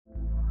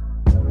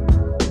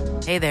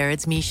Hey there,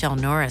 it's Michelle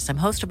Norris. I'm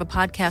host of a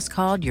podcast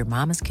called Your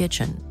Mama's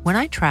Kitchen. When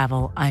I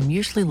travel, I'm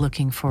usually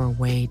looking for a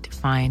way to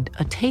find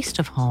a taste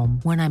of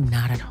home when I'm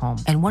not at home.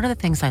 And one of the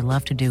things I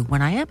love to do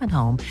when I am at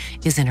home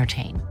is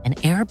entertain. And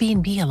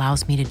Airbnb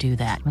allows me to do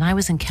that. When I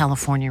was in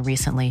California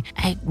recently,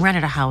 I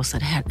rented a house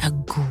that had a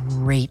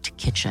great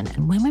kitchen.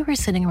 And when we were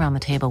sitting around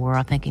the table, we were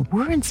all thinking,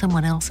 we're in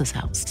someone else's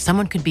house.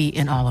 Someone could be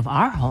in all of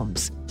our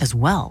homes as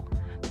well.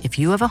 If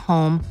you have a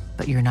home,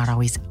 but you're not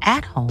always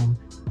at home,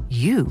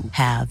 you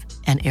have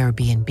an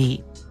Airbnb.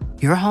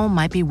 Your home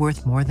might be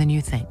worth more than you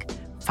think.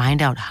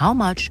 Find out how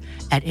much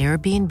at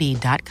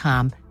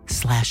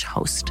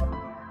airbnb.com/host.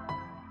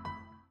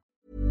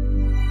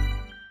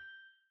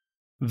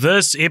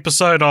 This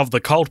episode of the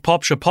Cult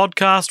Popture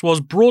podcast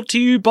was brought to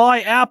you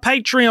by our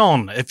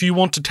Patreon. If you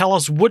want to tell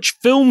us which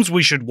films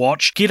we should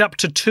watch, get up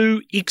to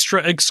 2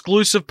 extra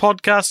exclusive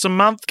podcasts a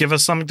month, give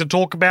us something to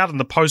talk about in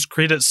the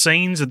post-credit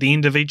scenes at the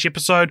end of each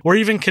episode, or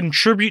even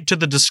contribute to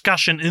the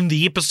discussion in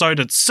the episode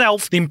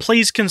itself, then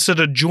please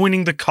consider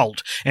joining the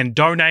cult and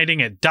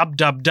donating at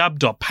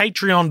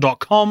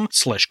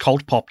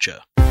www.patreon.com/cultpopture.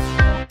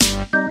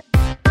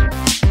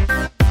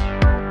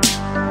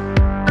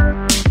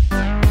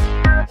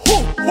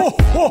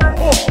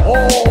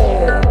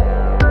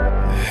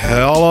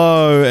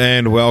 Hello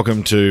and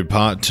welcome to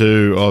part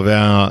 2 of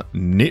our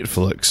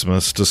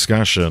Netflixmas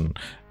discussion.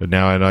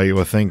 Now I know you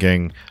were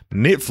thinking,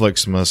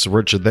 Netflixmas,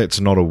 Richard,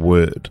 that's not a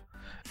word.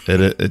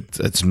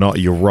 It's not,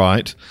 you're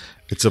right.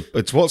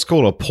 It's what's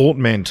called a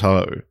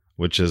portmanteau,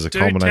 which is a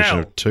combination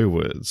of 2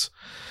 words.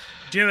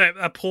 Do you know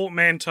that a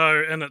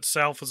portmanteau in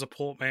itself is a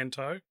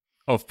portmanteau?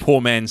 Of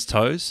poor man's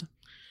toes?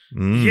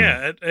 Mm.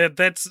 Yeah,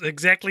 that's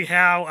exactly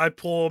how a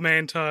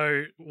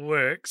portmanteau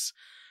works.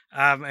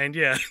 And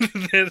yeah,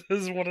 that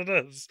is what it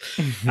is.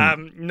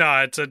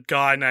 No, it's a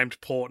guy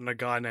named Port and a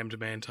guy named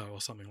Manto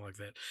or something like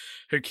that.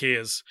 Who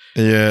cares?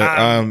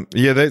 Yeah,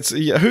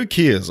 who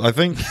cares? I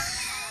think...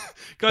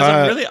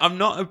 Guys, I'm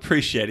not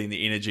appreciating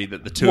the energy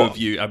that the two of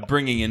you are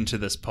bringing into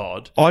this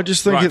pod. I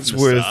just think it's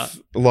worth,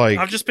 like...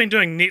 I've just been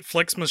doing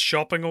Netflixmas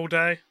shopping all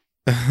day.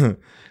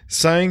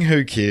 Saying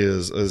who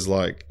cares is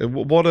like,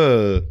 what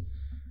a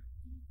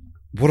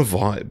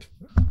vibe.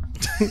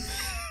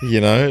 You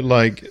know,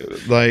 like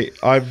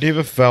I've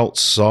never felt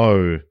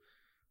so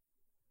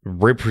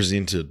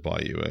represented by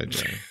you,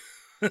 AJ.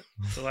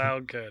 Well,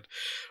 good.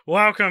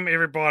 Welcome,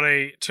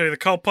 everybody, to the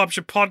Cult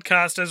Popture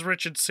podcast. As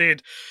Richard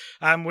said,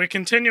 we're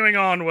continuing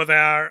on with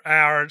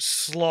our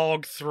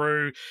slog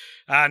through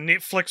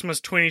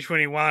Netflixmas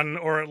 2021,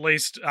 or at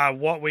least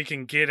what we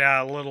can get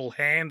our little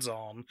hands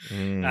on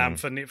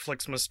for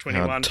Netflixmas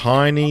 21. Our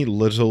tiny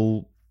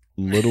little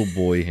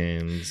boy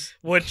hands.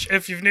 Which,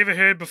 if you've never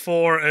heard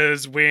before,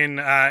 is when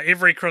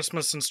every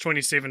Christmas since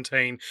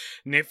 2017,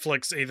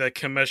 Netflix either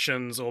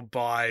commissions or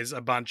buys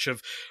a bunch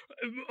of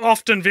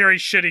often very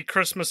shitty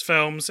Christmas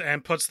films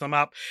and puts them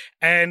up.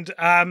 And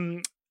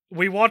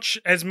we watch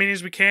as many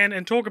as we can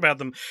and talk about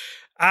them.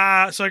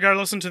 So go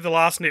listen to the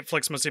last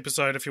Netflixmas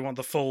episode if you want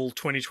the full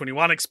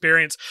 2021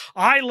 experience.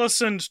 I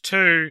listened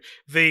back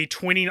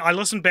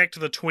to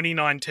the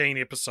 2019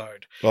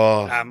 episode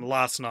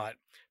last night.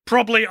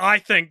 Probably, I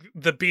think,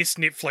 the best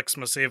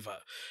Netflixmas ever.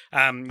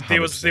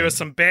 There was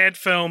some bad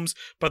films,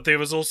 but there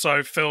was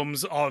also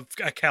films of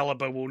a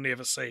caliber we'll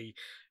never see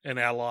in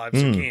our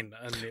lives again.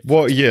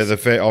 Well, yeah,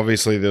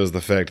 obviously there was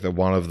the fact that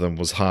one of them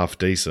was half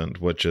decent,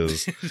 which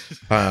is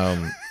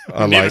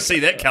never see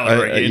that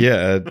caliber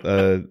again.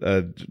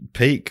 A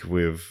peak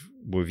we've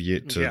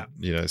yet to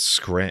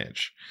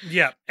scratch.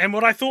 Yeah, and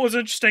what I thought was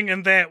interesting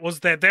in that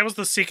was that was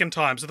the second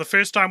time. So the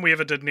first time we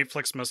ever did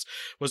Netflixmas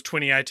was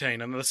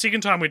 2018, and the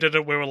second time we did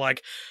it, we were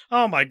like,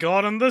 oh my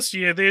god, and this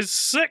year there's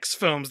 6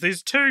 films.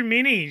 There's too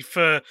many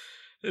for...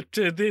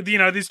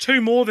 there's 2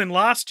 more than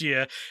last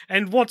year.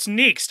 And what's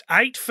next?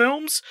 8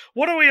 films?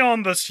 What are we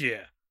on this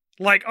year?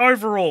 Like,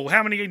 overall,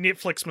 how many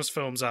Netflixmas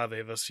films are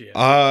there this year?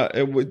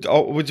 It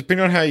would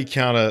depend on how you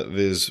count it.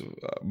 There's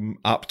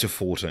up to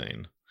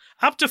 14.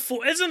 Up to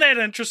 4. Isn't that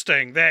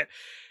interesting? That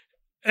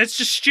it's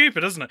just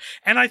stupid, isn't it?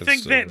 And I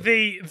think that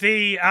the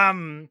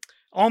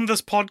on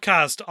this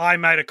podcast, I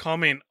made a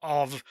comment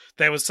of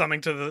there was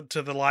something to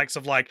the likes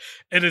of like,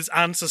 it is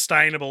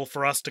unsustainable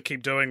for us to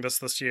keep doing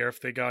this year if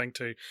they're going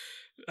to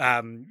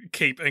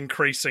keep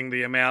increasing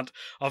the amount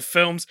of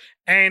films.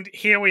 And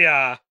here we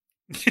are.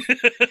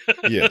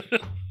 Yeah.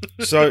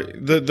 So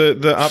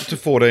the up to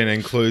 14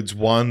 includes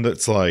one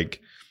that's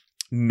like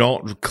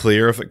not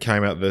clear if it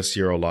came out this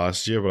year or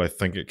last year, but I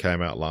think it came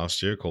out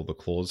last year, called The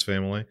Claus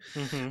Family.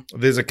 Mm-hmm.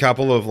 There's a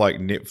couple of like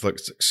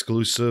Netflix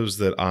exclusives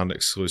that aren't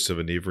exclusive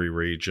in every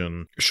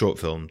region, short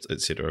films,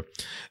 etc.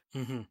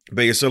 Mm-hmm.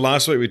 But yeah, so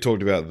last week we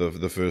talked about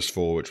the first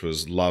 4, which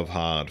was Love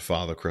Hard,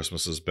 Father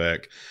Christmas is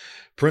Back,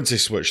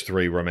 Princess Switch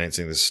 3,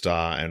 Romancing the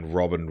Star, and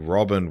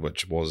Robin,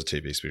 which was a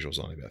TV special, it was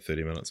only about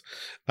 30 minutes.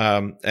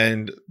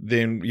 And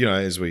then,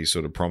 as we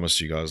sort of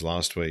promised you guys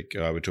last week, we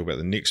talked about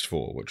the next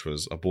 4, which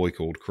was A Boy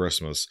Called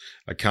Christmas,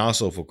 A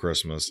Castle for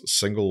Christmas,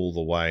 Single All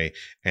the Way,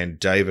 and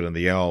David and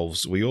the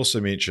Elves. We also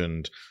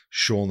mentioned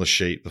Shaun the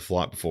Sheep, The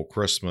Flight Before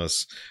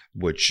Christmas,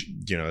 which,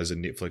 you know, is a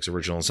Netflix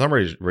original in some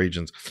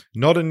regions,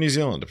 not in New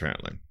Zealand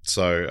apparently.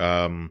 So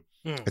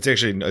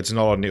it's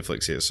not on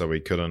Netflix here, so we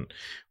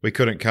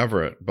couldn't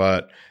cover it.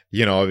 But,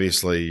 you know,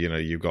 obviously, you know,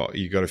 you got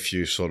a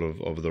few sort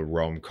of the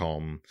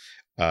rom-com,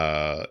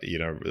 you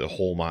know, the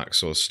Hallmark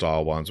sort of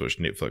style ones, which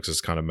Netflix has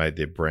kind of made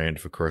their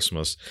brand for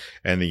Christmas.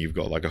 And then you've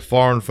got like a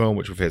foreign film,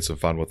 which we've had some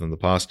fun with in the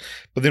past.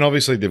 But then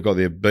obviously they've got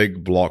their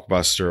big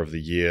blockbuster of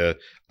the year.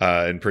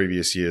 In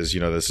previous years, you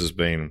know, this has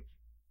been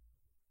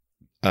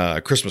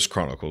Christmas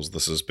Chronicles.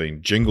 This has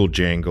been Jingle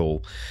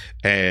Jangle.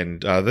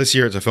 And this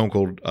year it's a film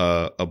called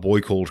A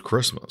Boy Called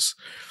Christmas.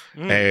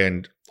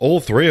 And all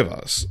three of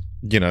us,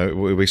 you know,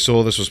 we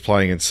saw this was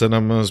playing in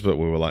cinemas, but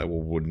we were like,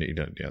 well, wouldn't you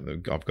know,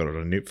 I've got it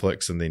on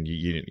Netflix, and then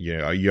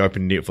you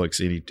open Netflix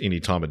any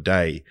time of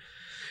day,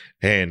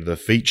 and the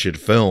featured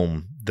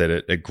film that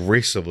it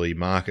aggressively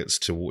markets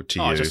to you,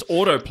 just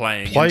auto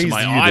playing, plays into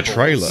my you eyeballs.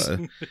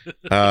 The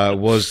trailer,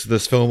 was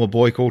this film A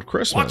Boy Called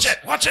Christmas.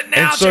 Watch it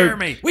now, so,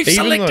 Jeremy. We've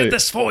selected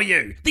this for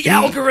you. The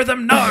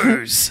algorithm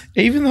knows.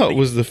 Even though it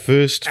was the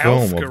first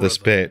film of this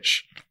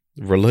batch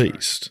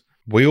released,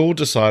 we all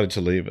decided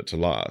to leave it to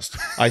last.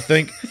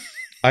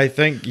 I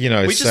think, you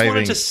know, we just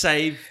wanted to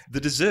save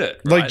the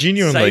dessert, right? Like,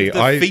 genuinely, save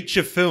the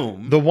feature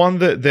film, the one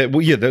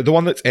the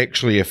one that's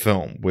actually a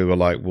film. We were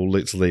like, well,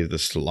 let's leave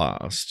this to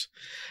last.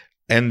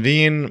 And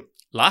then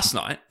last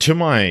night, to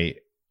my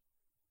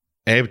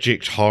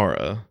abject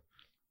horror,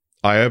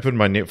 I opened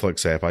my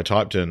Netflix app. I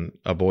typed in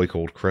A Boy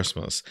Called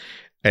Christmas,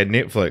 and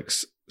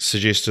Netflix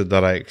suggested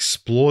that I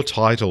explore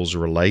titles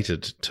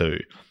related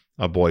to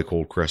A Boy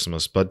Called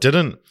Christmas, but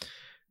didn't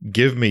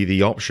give me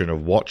the option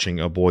of watching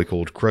A Boy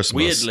Called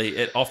Christmas. Weirdly,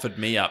 it offered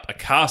me up A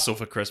Castle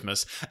for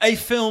Christmas, a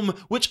film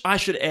which, I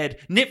should add,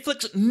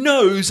 Netflix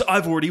knows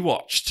I've already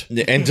watched.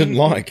 And didn't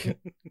like.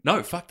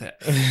 No, fuck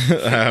that.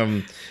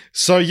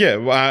 So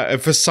yeah,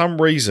 for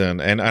some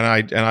reason, and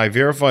I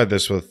verified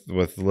this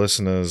with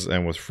listeners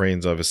and with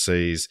friends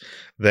overseas,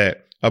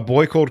 that A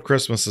Boy Called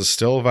Christmas is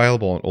still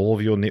available on all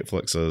of your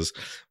Netflixes,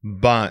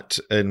 but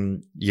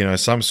in, you know,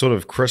 some sort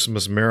of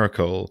Christmas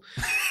miracle,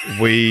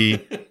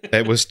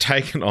 it was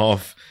taken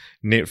off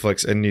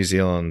Netflix in New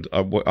Zealand.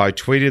 I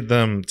tweeted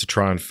them to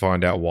try and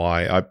find out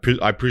why.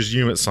 I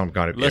presume it's some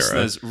kind of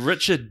Listeners, error.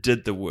 Richard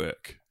did the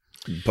work.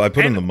 But I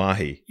put in the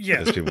mahi,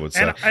 Yeah, as people would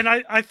say. and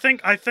I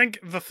think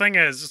the thing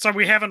is, so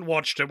we haven't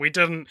watched it. We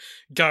didn't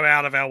go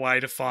out of our way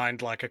to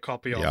find like a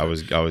copy of it. I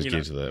was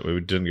getting to that.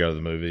 We didn't go to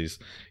the movies.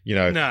 You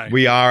know, No.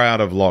 we are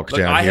out of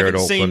lockdown here at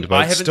Auckland,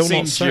 but it's still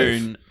not safe.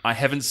 June. I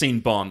haven't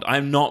seen Bond.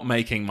 I'm not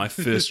making my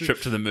first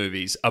trip to the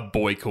movies A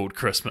Boy Called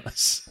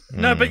Christmas.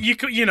 No, but you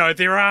could, you know,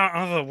 there are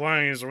other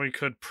ways we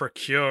could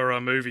procure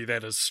a movie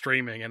that is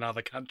streaming in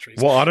other countries.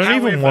 Well, I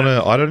don't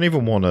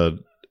even want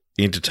to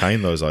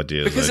entertain those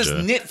ideas, because AJ. it's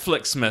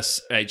Netflix, miss,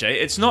 AJ.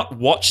 It's not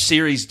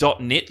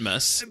watchseries.net,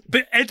 miss.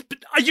 But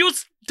you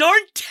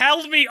don't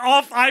tell me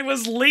off. I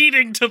was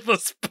leading to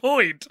this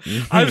point.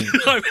 I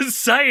was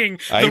saying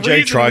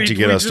AJ tried to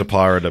get us to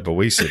pirate it, but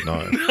we said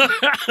no.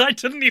 I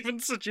didn't even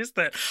suggest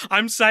that.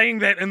 I'm saying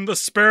that in the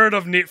spirit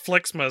of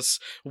Netflixmas,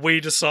 we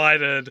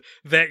decided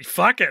that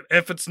fuck it.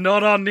 If it's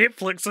not on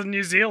Netflix in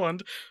New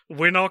Zealand,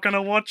 we're not going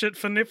to watch it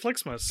for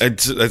Netflixmas.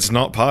 It's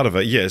not part of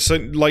it. Yeah, so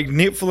like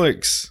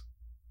Netflix.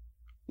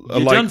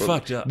 You're done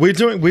fucked up. We're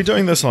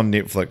doing this on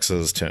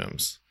Netflix's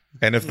terms,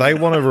 and if they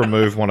want to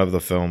remove one of the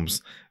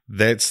films,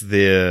 that's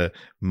their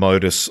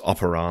modus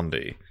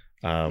operandi,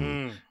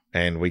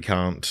 and we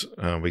can't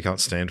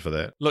stand for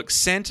that. Look,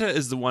 Santa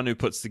is the one who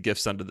puts the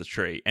gifts under the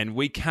tree, and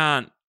we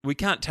can't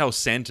tell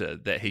Santa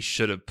that he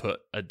should have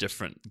put a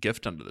different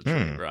gift under the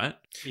tree, right?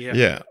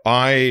 Yeah.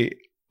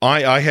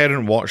 I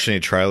hadn't watched any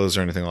trailers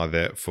or anything like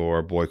that for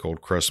A Boy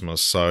Called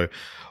Christmas, so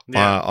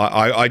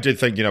I did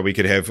think, you know, we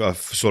could have a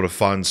sort of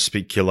fun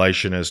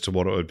speculation as to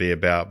what it would be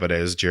about. But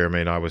as Jeremy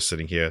and I were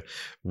sitting here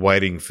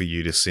waiting for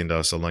you to send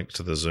us a link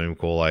to the Zoom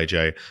call,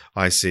 AJ,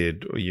 I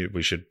said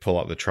we should pull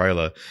up the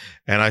trailer,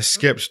 and I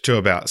skipped to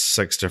about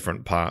 6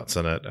 different parts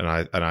in it, and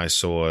I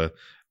saw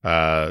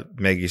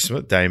Maggie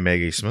Smith, Dame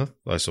Maggie Smith.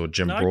 I saw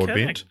Jim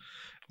Broadbent,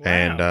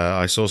 and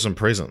I saw some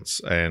presents,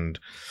 and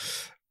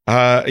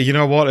you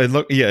know what?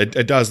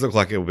 It does look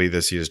like it will be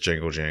this year's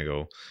Jingle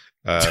Jangle.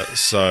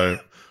 So.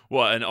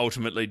 What an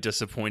ultimately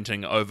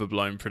disappointing,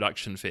 overblown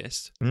production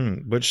fest.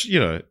 Which, you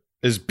know,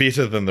 is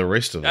better than the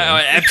rest of them.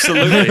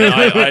 Absolutely.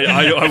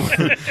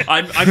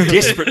 I'm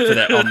desperate for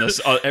that on this.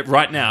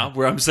 Right now,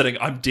 where I'm sitting,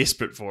 I'm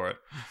desperate for it.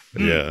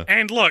 Yeah.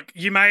 And look,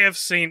 you may have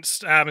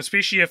sensed,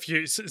 especially if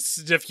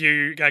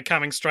you are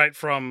coming straight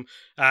from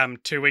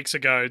 2 weeks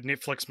ago,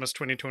 Netflixmas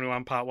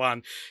 2021 Part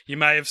 1, you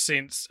may have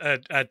sensed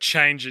a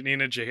change in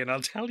energy. And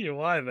I'll tell you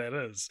why that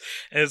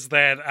is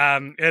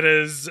that it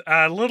is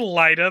a little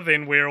later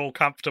than we're all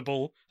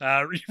comfortable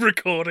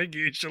recording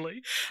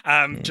usually,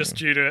 just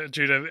due to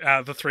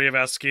the three of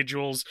our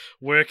schedules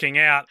working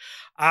out.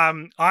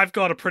 I've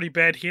got a pretty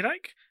bad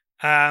headache.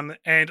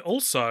 And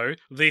also,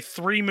 the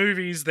 3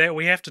 movies that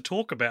we have to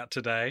talk about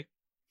today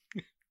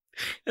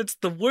It's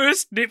the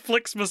worst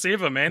Netflix miss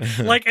ever, man.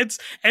 Like this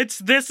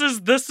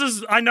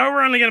is I know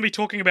we're only going to be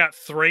talking about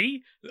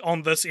 3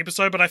 on this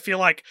episode, but I feel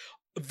like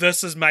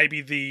this is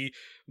maybe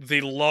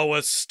the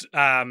lowest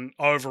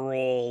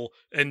overall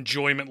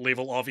enjoyment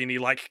level of any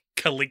like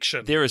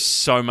collection. There is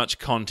so much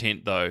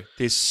content, though.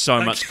 There's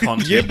so much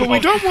content. Yeah, but we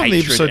of don't want the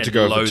hatred episode to and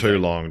go for loathing. too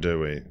long, do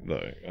we?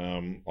 Though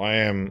I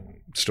am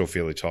still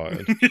fairly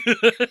tired.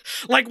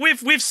 Like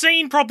we've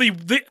seen probably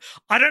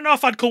I don't know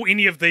if I'd call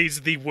any of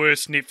these the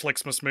worst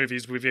Netflix miss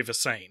movies we've ever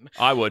seen.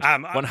 I would.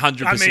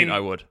 100% I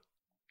would.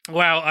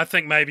 Well, I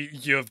think maybe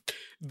you've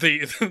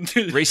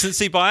the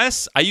Recency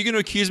bias? Are you going to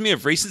accuse me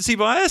of recency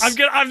bias?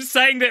 I'm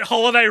saying that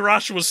Holiday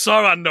Rush was so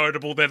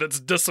unnotable that it's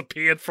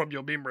disappeared from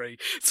your memory.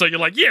 So you're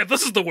like, yeah,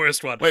 this is the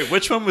worst one. Wait,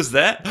 which one was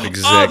that?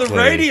 Exactly. Oh, the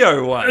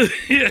radio one.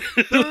 Yeah.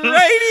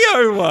 The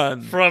radio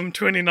one. From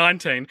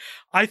 2019.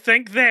 I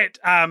think that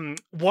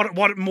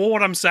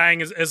what I'm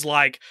saying is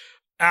like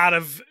out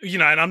of,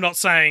 and I'm not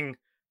saying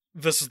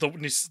this is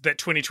that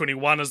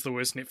 2021 is the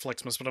worst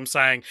Netflix miss, but I'm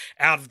saying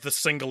out of the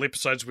single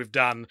episodes we've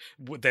done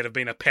that have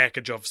been a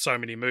package of so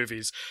many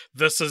movies,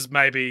 this is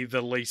maybe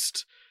the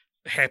least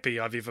happy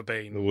I've ever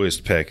been. The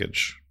worst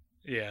package.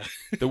 Yeah.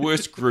 The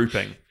worst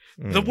grouping.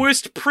 The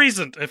worst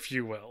present, if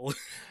you will.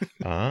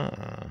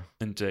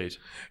 Indeed.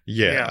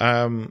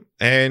 Yeah.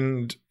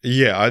 And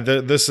yeah,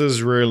 this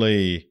is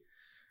really.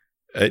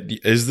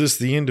 Is this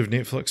the end of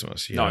Netflix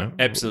miss? No,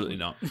 absolutely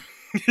not.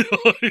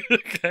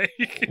 Okay.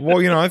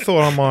 Well, I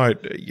thought I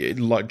might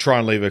like try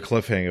and leave a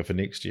cliffhanger for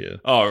next year.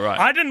 Oh, right.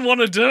 I didn't want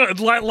to do it.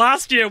 Like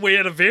last year, we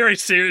had a very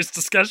serious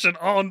discussion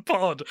on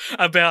pod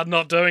about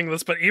not doing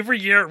this, but every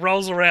year it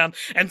rolls around,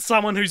 and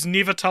someone who's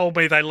never told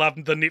me they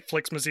loved the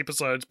Netflix miss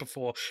episodes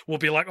before will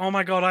be like, "Oh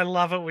my god, I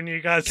love it when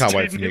you guys Can't do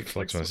wait for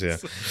Netflix miss." Yeah.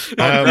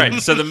 Oh,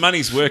 great. So the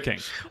money's working.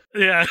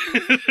 Yeah.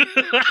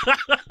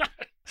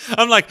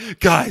 I'm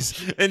like,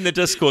 guys, in the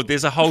Discord,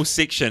 there's a whole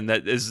section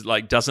that is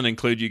like doesn't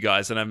include you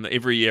guys, and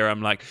every year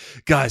I'm like,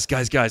 guys,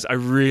 I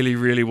really,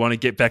 really want to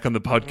get back on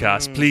the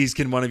podcast. Please,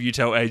 can one of you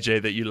tell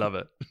AJ that you love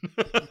it?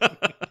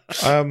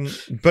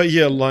 But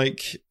yeah,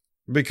 like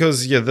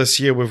because this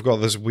year we've got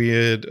this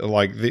weird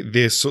like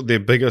their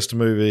biggest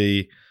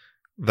movie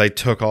they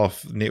took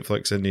off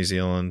Netflix in New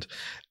Zealand,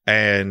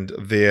 and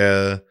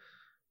there's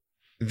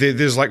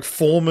like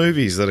 4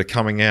 movies that are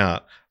coming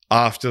out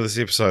after this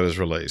episode is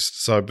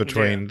released. So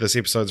between this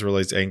episode's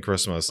release and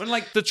Christmas. And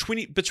like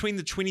between the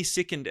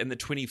 22nd and the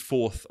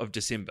 24th of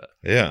December.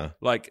 Yeah.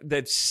 Like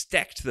they've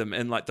stacked them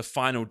in like the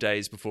final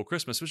days before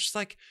Christmas, which is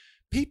like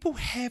people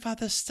have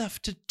other stuff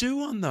to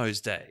do on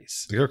those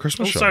days. You got a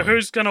Christmas Also, show.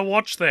 who's going to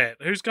watch that?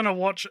 Who's going to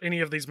watch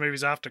any of these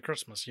movies after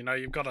Christmas?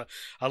 You've got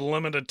a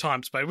limited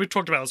time space. We've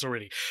talked about this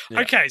already.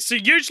 Yeah. Okay, so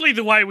usually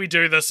the way we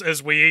do this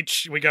is we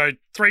go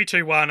 3,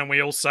 2, 1, and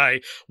we all say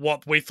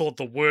what we thought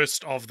the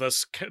worst of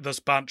this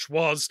bunch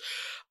was.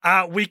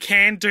 We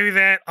can do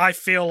that. I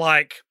feel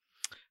like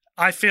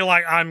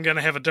I'm going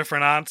to have a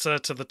different answer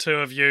to the two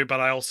of you, but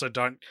I also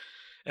don't.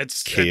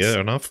 It's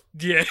enough.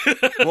 Yeah.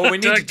 Well, we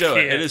need to do it.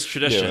 care. It is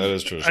tradition. Yeah, that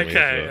is tradition.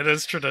 Okay, it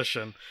is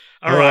tradition.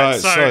 All right,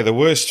 so the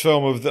worst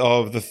film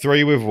of the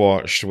 3 we've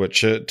watched, which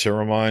to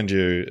remind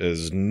you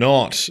is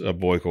not A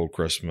Boy Called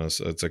Christmas,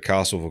 it's A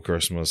Castle for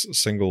Christmas,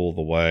 Single All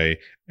the Way,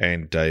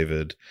 and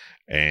David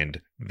and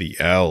the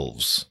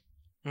Elves.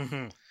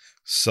 Mm-hmm.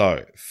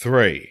 So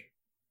 3,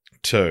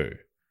 2,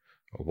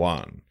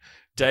 1.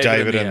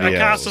 David and the A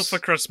Castle Elves. for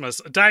Christmas.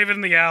 David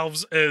and the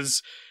Elves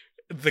is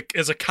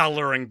a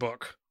colouring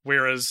book,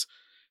 whereas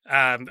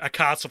A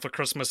Castle for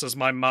Christmas is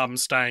my mum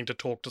staying to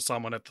talk to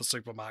someone at the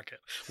supermarket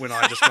when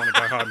I just want to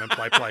go home and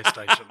play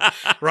PlayStation.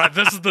 Right?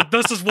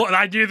 This is what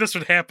I knew this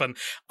would happen.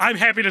 I'm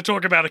happy to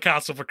talk about A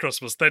Castle for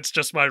Christmas. That's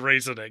just my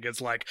reasoning. It's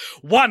like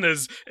one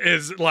is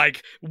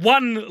like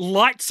one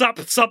lights up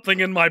something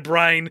in my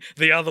brain,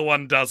 the other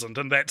one doesn't,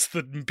 and that's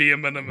the bare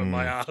minimum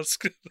I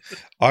ask.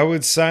 I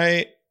would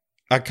say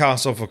A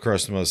Castle for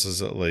Christmas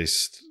is at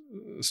least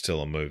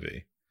still a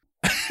movie.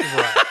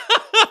 Right.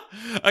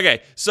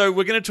 Okay, so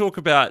we're going to talk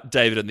about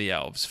David and the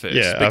Elves first.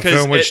 Yeah, a because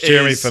film which it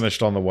Jeremy is-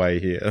 finished on the way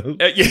here.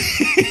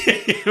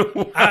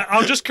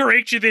 I'll just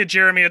correct you there,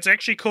 Jeremy. It's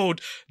actually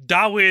called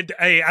Dawid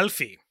A.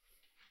 Alfie.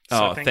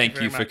 So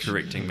thank you for very much.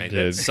 correcting me.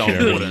 Yeah, That's so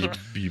Jeremy, important.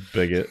 you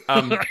bigot.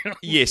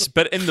 Yes,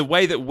 but in the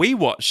way that we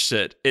watched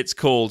it, it's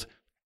called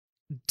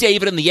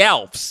David and the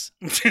Elves.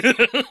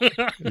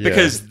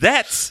 Because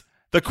that's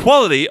the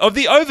quality of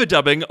the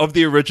overdubbing of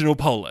the original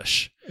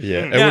Polish.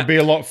 Yeah, it Yeah. would be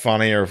a lot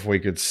funnier if we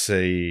could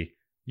see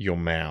your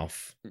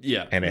mouth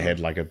Yeah. and it had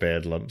like a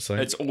bad limp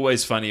sync. It's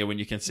always funnier when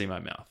you can see my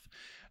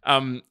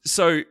mouth.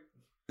 So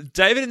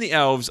David and the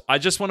Elves, I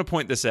just want to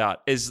point this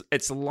out, is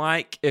it's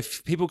like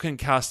if people can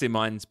cast their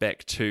minds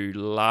back to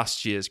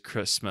last year's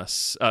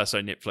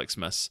Netflix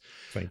miss.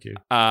 Thank you.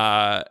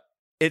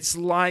 It's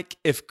like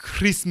if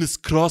Christmas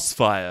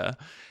Crossfire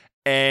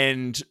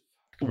and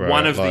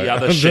one of the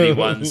other shitty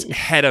ones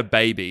had a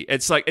baby.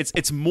 It's like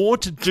it's more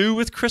to do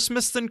with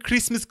Christmas than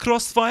Christmas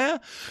Crossfire,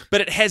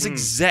 but it has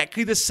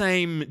exactly the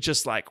same,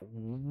 just like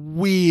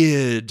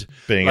weird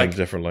being like, in a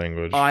different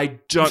language. I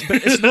don't,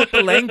 but it's not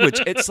the language.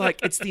 It's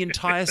like it's the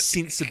entire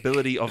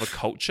sensibility of a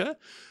culture.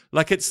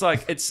 Like it's a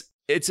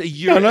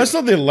no, it's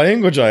not the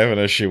language I have an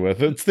issue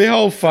with. It's the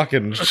whole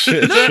fucking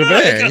shebang.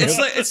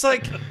 It's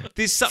like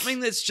there's something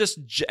that's just,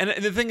 and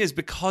the thing is,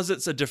 because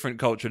it's a different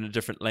culture and a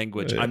different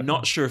language, I'm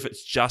not sure if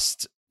it's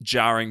just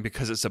jarring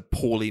because it's a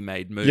poorly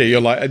made movie. Yeah,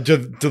 you're like, do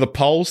the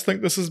Poles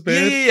think this is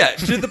bad? Yeah.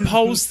 Do the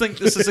Poles think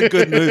this is a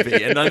good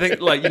movie? And I think,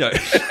 like,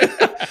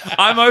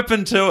 I'm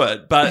open to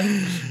it, but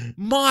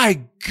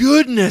my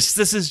goodness,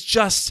 this is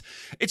just,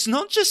 it's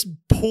not just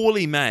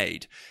poorly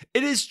made.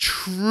 It is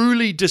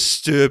truly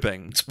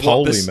disturbing. It's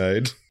poorly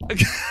made.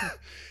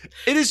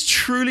 It is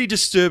truly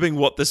disturbing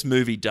what this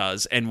movie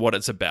does and what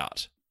it's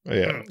about.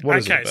 Yeah. What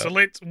is it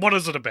about? what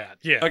is it about?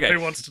 Yeah. Okay.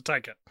 Who wants to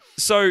take it?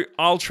 So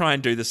I'll try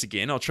and do this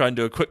again. I'll try and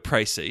do a quick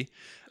précis.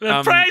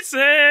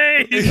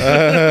 Précis!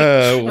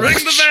 Ring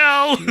the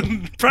bell!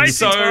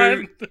 Précis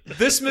time!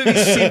 This movie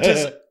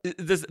centers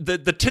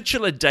the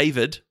titular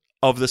David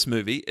of this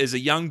movie is a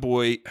young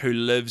boy who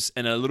lives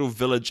in a little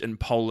village in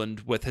Poland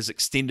with his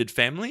extended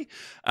family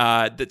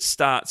that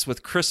starts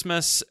with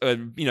Christmas,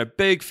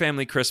 big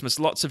family Christmas,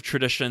 lots of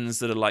traditions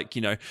that are like,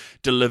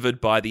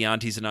 delivered by the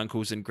aunties and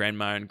uncles and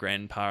grandma and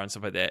grandpa and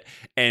stuff like that.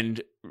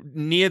 And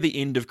near the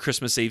end of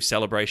Christmas Eve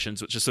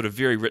celebrations, which are sort of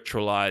very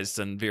ritualized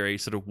and very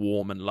sort of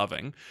warm and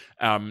loving,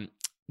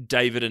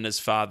 David and his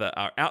father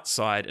are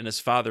outside, and his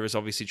father is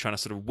obviously trying to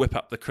sort of whip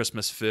up the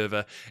Christmas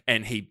fervor,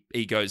 and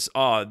he goes,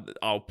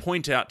 I'll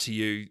point out to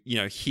you,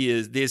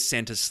 there's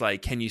Santa's sleigh.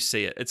 Can you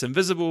see it? It's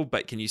invisible,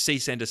 but can you see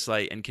Santa's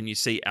sleigh, and can you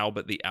see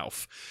Albert the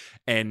elf?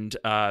 And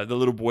the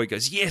little boy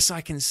goes, yes,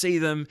 I can see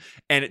them.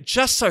 And it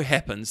just so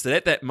happens that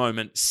at that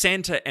moment,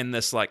 Santa and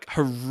this like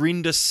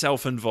horrendous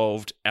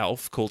self-involved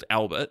elf called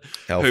Albert,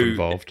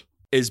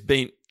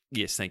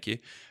 yes, thank you,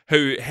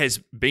 who has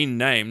been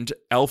named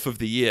Elf of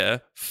the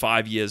Year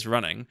 5 years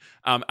running,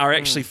 are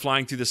actually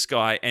flying through the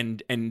sky,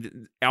 and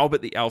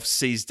Albert the Elf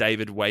sees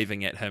David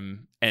waving at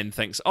him and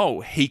thinks,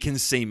 oh, he can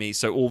see me,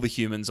 so all the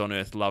humans on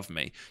Earth love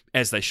me,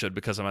 as they should,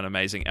 because I'm an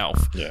amazing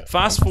elf. Yeah.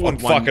 Fast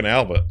forward fucking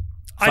Albert.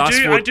 I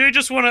do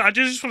just want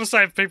to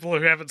say for people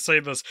who haven't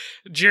seen this,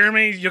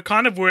 Jeremy, you're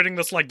kind of wording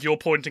this like you're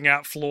pointing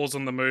out flaws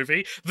in the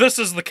movie. This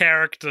is the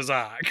character's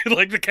arc.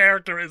 Like the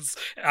character is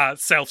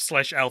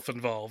self/elf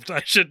involved.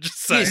 I should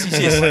just say.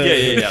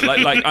 Yes.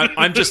 Like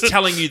I'm just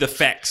telling you the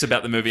facts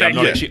about the movie. I'm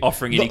not actually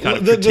offering any kind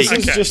of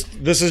critique.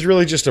 This is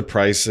really just a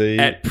précis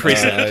at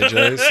present.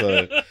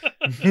 AJ,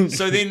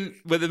 So then,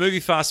 with the movie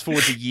fast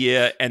forwards a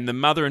year, and the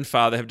mother and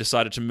father have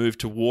decided to move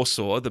to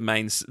Warsaw,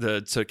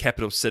 the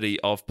capital city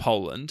of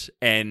Poland,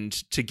 and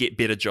to get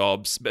better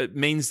jobs. But it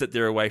means that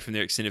they're away from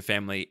their extended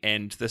family,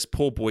 and this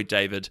poor boy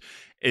David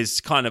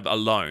is kind of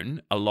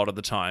alone a lot of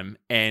the time,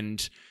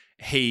 and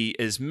he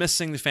is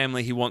missing the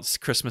family. He wants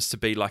Christmas to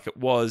be like it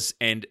was,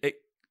 and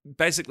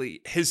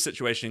basically his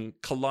situation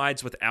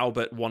collides with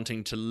Albert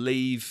wanting to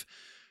leave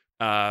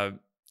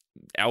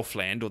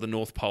Elfland, or the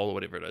North Pole, or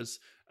whatever it is,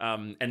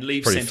 and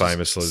leave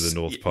famously the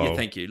North Pole. Yeah,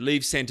 thank you.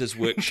 Leave Santa's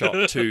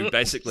workshop to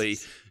basically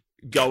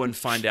go and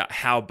find out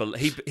how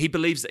he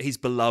believes that he's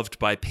beloved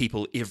by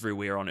people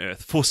everywhere on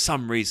Earth for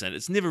some reason.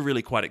 It's never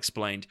really quite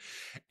explained.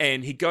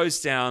 And he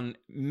goes down,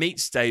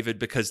 meets David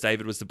because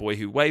David was the boy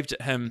who waved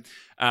at him,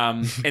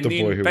 and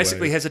then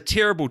basically has a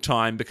terrible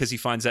time because he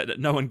finds out that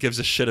no one gives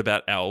a shit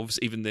about elves,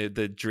 even though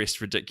they're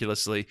dressed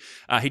ridiculously.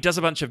 He does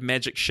a bunch of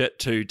magic shit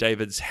to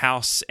David's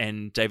house,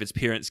 and David's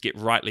parents get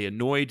rightly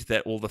annoyed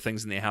that all the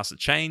things in their house have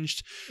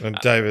changed. And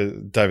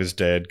David's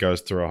dad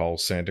goes through a whole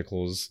Santa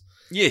Claus.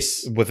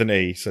 Yes. With an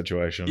E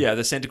situation. Yeah,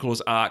 the Santa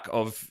Claus arc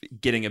of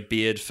getting a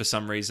beard for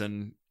some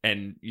reason,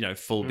 and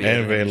full beard,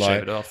 and being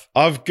shave it off.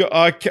 I've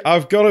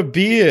got a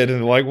beard,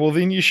 and like, well,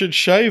 then you should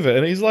shave it.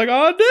 And he's like,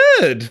 I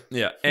did.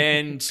 Yeah,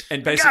 and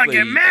basically, gotta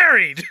get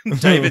married.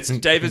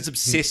 David's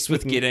obsessed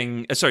with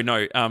getting.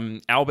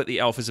 Albert the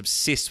elf is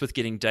obsessed with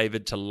getting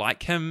David to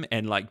like him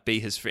and like be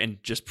his friend,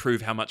 just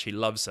prove how much he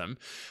loves him.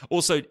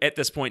 Also, at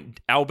this point,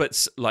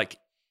 Albert's like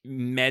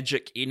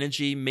magic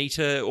energy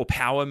meter or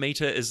power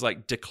meter is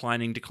like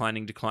declining.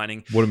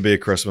 Wouldn't be a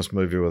Christmas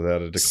movie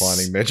without a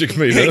declining magic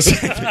meter.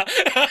 Exactly.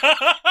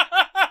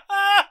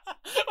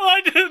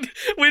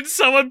 When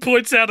someone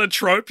points out a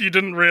trope you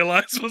didn't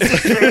realize was a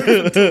trope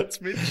until it's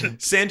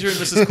mentioned. Santa and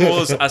Mrs.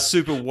 Claus are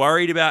super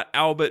worried about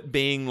Albert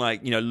being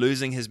like,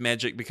 losing his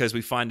magic, because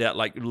we find out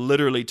like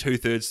literally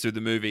 2/3 through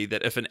the movie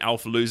that if an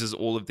elf loses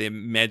all of their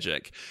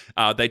magic,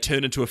 they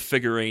turn into a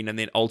figurine and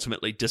then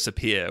ultimately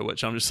disappear,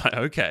 which I'm just like,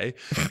 okay.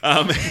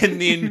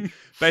 And then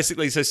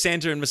basically, so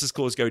Santa and Mrs.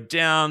 Claus go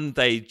down,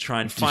 they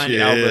try and find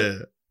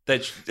Albert.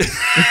 The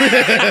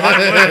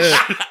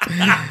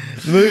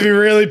movie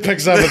really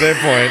picks up at that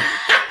point.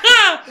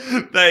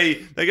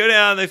 they go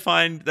down. They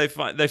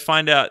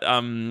find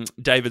out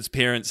David's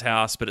parents'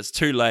 house, but it's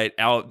too late.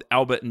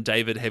 Albert and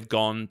David have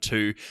gone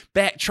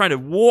trying to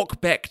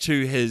walk back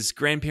to his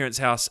grandparents'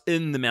 house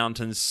in the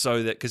mountains,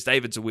 so that because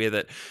David's aware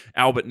that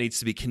Albert needs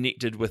to be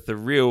connected with the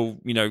real,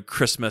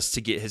 Christmas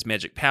to get his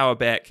magic power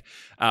back.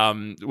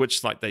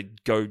 Which they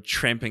go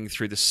tramping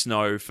through the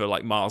snow for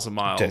miles and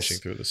miles, Dashing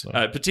through the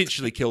snow,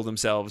 potentially kill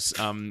themselves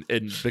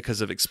because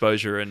of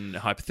exposure and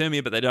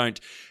hypothermia, but they don't.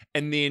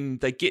 And then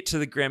they get to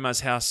the grandma's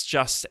house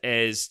just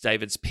as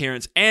David's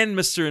parents and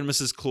Mr. and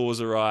Mrs.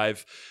 Claus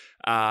arrive,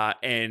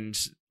 and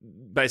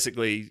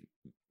basically,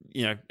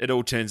 it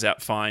all turns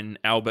out fine.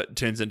 Albert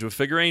turns into a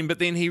figurine, but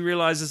then he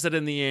realizes that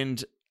in the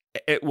end,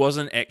 it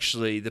wasn't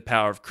actually the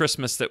power of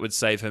Christmas that would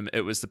save him.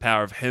 It was the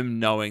power of him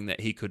knowing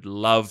that he could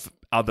love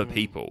other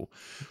people,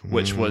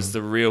 which was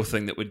the real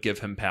thing that would give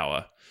him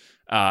power.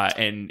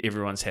 And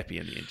everyone's happy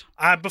in the end.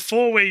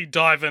 Before we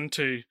dive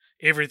into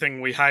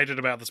everything we hated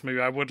about this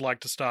movie, I would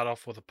like to start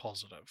off with a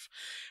positive.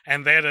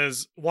 And that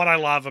is what I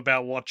love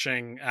about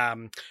watching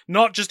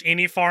not just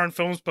any foreign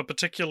films, but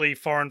particularly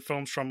foreign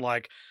films from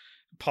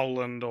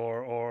Poland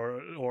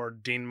or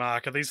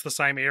Denmark. Are these the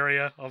same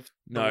area of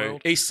the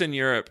world? Eastern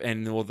Europe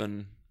and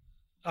Northern.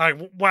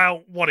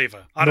 Well,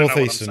 whatever. I don't know what I'm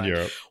Northeastern saying.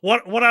 Europe.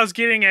 What I was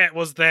getting at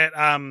was that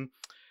I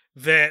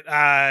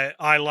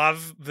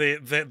love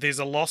that there's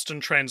a lost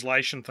in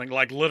translation thing,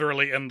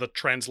 literally in the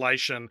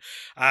translation,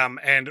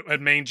 and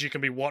it means you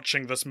can be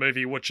watching this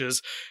movie, which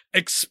is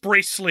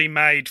expressly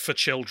made for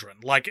children.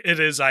 It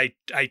is a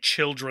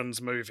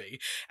children's movie,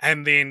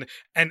 and then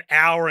an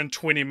hour and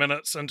 20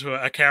 minutes into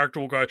a character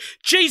will go,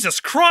 Jesus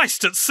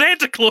Christ, it's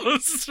Santa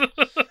Claus.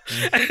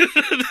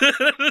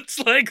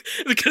 It's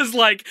because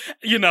along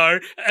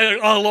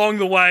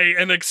the way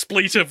an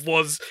expletive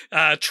was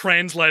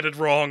translated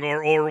wrong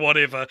or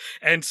whatever.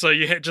 And so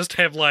you just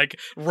have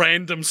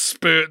random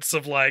spurts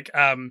of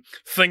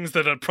things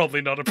that are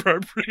probably not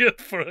appropriate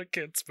for a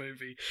kids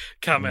movie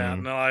come out,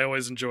 and I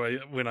always enjoy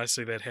it when I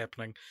see that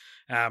happening.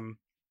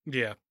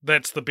 Yeah,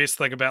 that's the best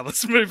thing about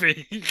this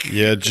movie.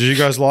 Yeah, did you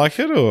guys like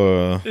it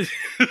or?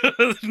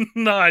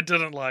 No, I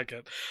didn't like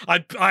it. I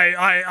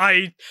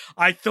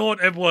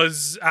thought it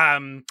was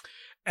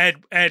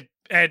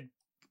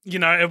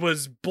it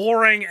was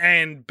boring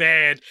and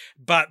bad,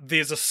 but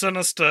there's a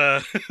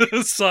sinister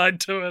side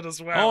to it as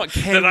well. Oh,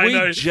 can we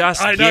get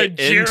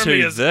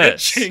Jeremy into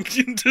this?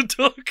 Itching to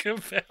talk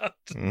about.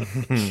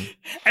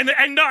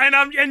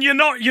 and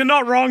you're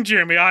not wrong,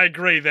 Jeremy. I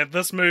agree that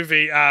this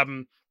movie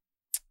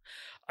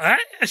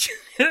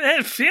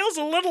it feels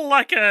a little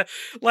like a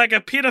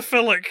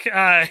pedophilic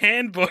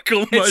handbook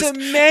almost. It's a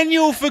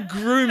manual for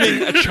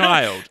grooming a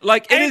child.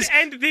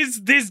 And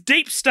there's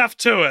deep stuff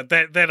to it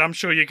that I'm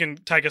sure you can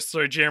take us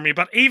through, Jeremy.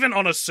 But even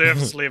on a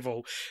surface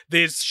level,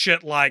 there's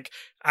shit like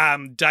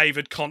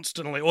David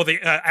constantly, or the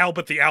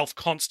Albert the elf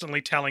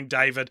constantly telling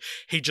David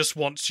he just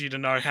wants you to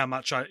know how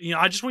much I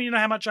just want you to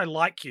know how much I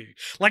like you.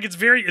 It's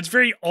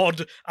very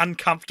odd,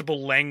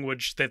 uncomfortable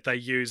language that they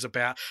use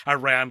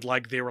around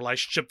their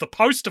relationship. The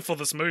poster for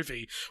this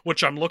movie,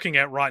 which I'm looking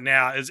at right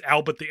now, is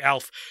Albert the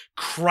elf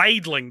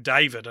cradling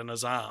David in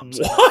his arms.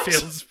 What? It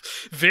feels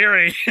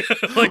very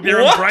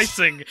they're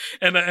embracing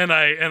in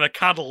a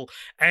cuddle,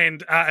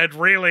 and it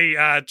really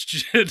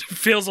it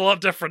feels a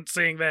lot different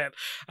seeing that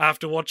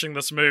after watching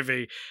this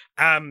movie.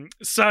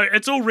 So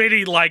it's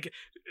already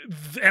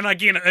and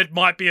again, it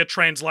might be a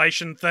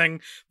translation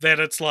thing, that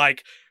it's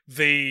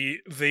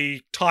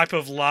the type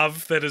of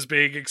love that is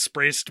being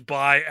expressed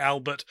by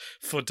Albert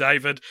for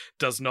David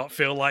does not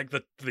feel like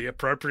the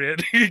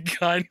appropriate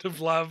kind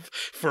of love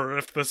for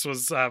if this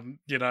was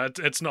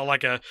it's not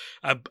like a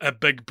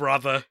big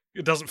brother.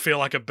 It doesn't feel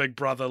like a big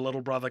brother,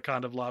 little brother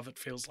kind of love. It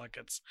feels like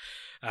it's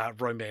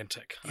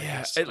romantic.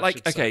 Yeah,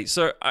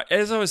 so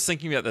as I was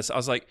thinking about this, I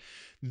was like,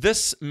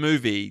 this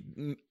movie,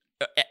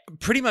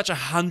 pretty much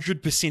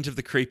 100% of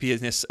the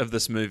creepiness of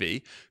this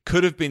movie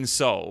could have been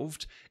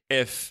solved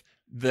if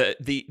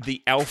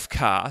the elf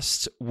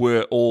cast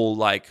were all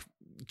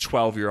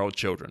 12-year-old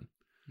children.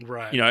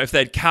 Right. If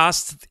they'd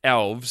cast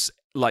elves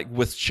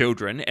with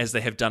children, as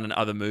they have done in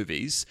other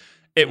movies,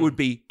 it would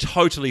be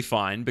totally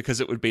fine,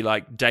 because it would be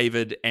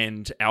David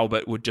and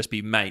Albert would just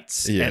be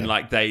mates, and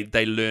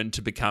they learn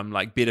to become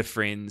better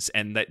friends,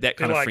 and that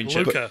kind of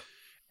friendship. Luca.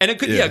 And it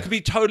could, it could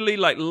be totally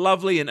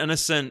lovely and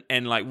innocent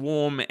and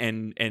warm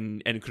and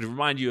it could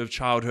remind you of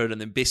childhood and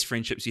the best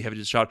friendships you have as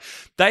a child.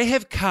 They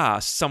have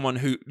cast someone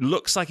who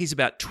looks like he's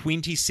about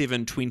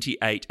 27,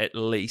 28 at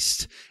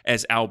least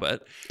as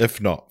Albert. If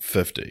not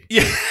 50.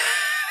 Yeah.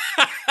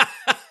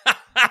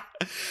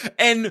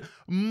 And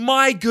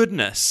my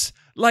goodness,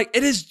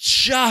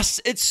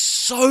 it's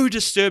so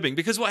disturbing,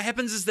 because what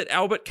happens is that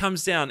Albert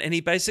comes down and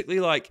he basically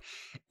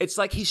it's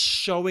like he's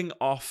showing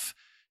off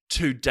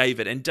to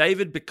David. And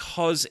David,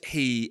 because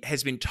he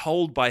has been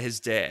told by his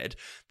dad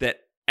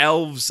that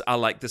elves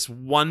are this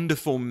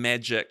wonderful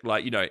magic,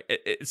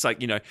 it's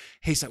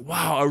he's like,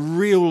 wow, a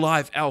real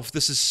live elf.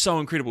 This is so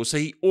incredible. So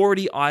he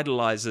already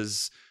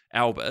idolizes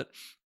Albert.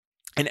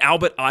 And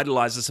Albert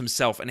idolizes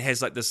himself and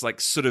has like this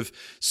like sort of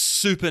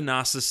super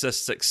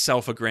narcissistic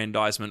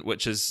self-aggrandizement,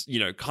 which is, you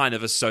know, kind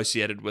of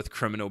associated with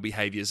criminal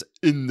behaviors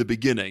in the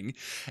beginning.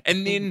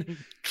 And then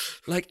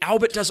like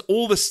Albert does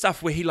all this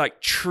stuff where he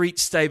like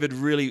treats David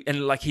really,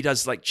 and like he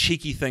does like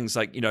cheeky things,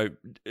 like, you know,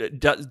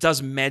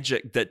 does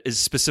magic that is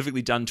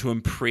specifically done to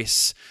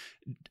impress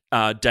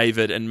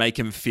David and make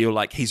him feel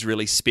like he's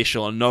really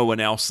special, and no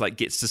one else like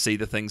gets to see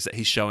the things that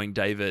he's showing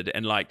David,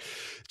 and like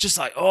just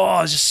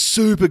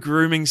super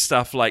grooming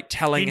stuff, like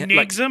telling He him,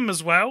 negs him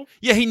as well.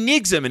 yeah, he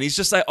negs him, and he's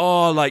just like,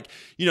 oh, like,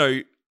 you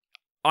know,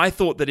 I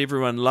thought that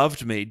everyone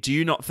loved me. Do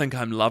you not think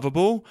I'm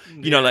lovable?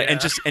 You know, like,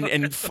 and just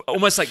and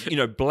almost like, you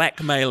know,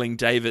 blackmailing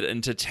David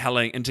into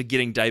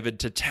getting David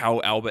to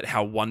tell Albert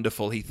how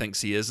wonderful he thinks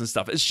he is and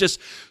stuff. It's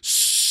just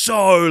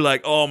so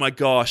like, oh my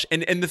gosh,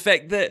 and the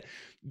fact that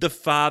the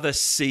father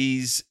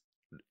sees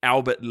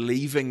Albert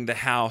leaving the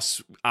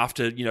house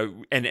after, you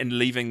know, and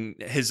leaving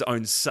his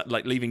own son,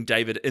 like leaving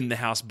David in the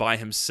house by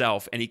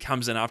himself, and he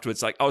comes in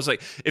afterwards. Like, I was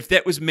like, if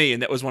that was me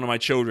and that was one of my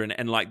children,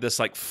 and like this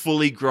like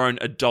fully grown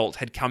adult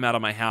had come out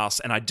of my house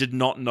and I did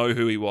not know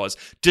who he was,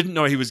 didn't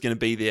know he was going to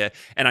be there,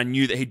 and I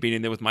knew that he'd been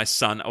in there with my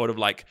son, I would have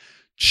like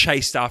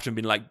chased after him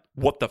and been like,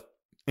 what the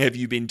have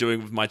you been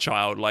doing with my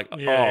child? Like,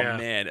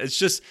 man, it's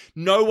just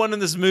no one in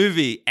this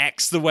movie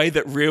acts the way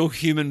that real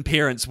human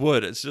parents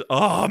would. It's just,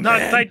 man.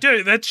 No, they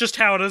do. That's just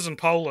how it is in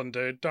Poland,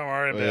 dude. Don't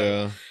worry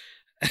about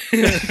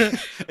it.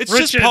 It's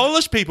just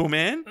Polish people,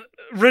 man.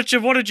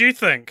 Richard, what did you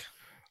think?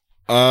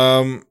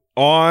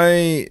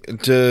 I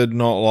did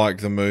not like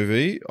the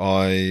movie.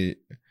 I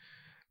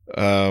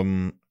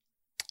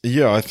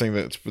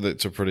think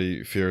that's a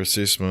pretty fair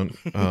assessment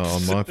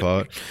on my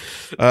part.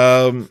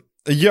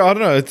 Yeah, I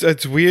don't know.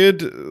 It's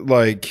weird.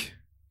 Like,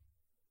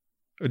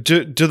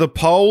 do the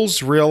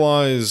Poles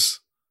realize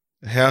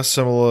how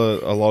similar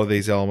a lot of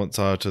these elements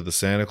are to the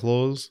Santa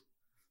Claus?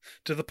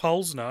 Do the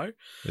Poles know?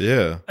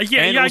 Yeah.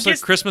 And also I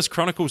guess. Christmas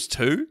Chronicles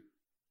 2?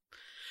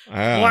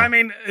 Well, I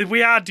mean,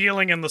 we are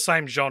dealing in the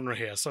same genre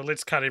here, so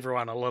let's cut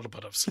everyone a little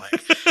bit of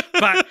slack.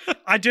 But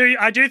I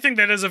do think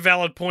that is a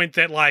valid point,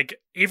 that like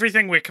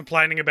everything we're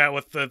complaining about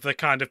with the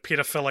kind of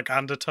pedophilic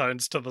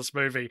undertones to this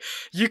movie,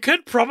 you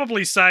could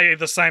probably say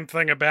the same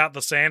thing about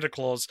the Santa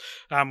Claus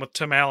with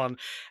Tim Allen,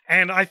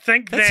 and I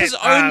think that's his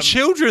own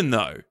children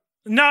though.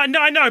 No, I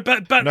know,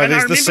 but no,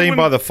 there's the scene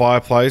by the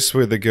fireplace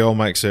where the girl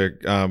makes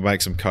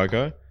him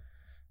cocoa.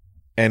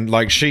 And,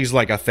 like, she's,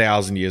 like,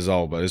 1,000 years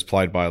old, but is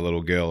played by a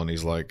little girl, and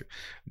he's like,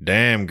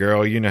 damn,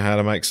 girl, you know how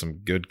to make some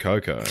good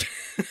cocoa.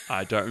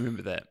 I don't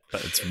remember that.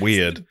 But it's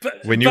weird.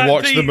 When you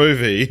watch the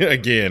movie,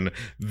 again,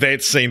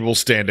 that scene will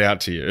stand out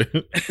to you.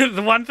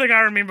 The one thing I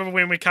remember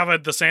when we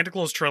covered the Santa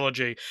Claus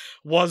trilogy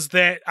was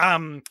that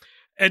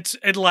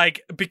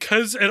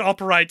because it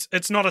operates,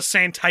 it's not a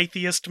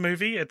Santatheist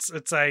movie.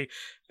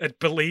 It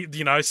believes,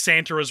 you know,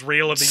 Santa is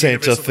real in the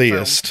universe of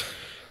the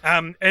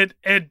film.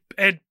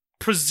 It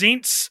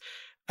presents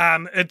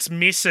its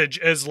message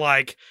as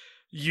like,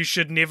 you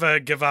should never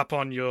give up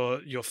on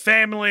your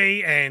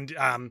family and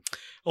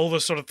all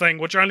this sort of thing,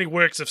 which only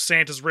works if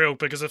Santa's real,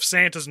 because if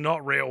Santa's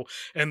not real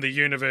in the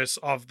universe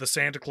of the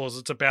Santa Claus,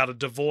 it's about a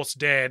divorced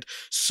dad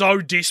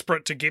so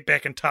desperate to get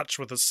back in touch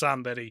with his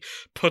son that he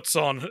puts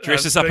on...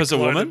 Dresses up as a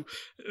woman?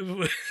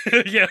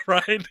 Yeah,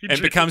 right.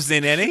 And becomes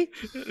their nanny?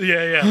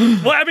 Yeah.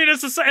 Well, I mean,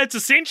 it's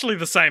essentially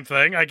the same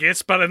thing, I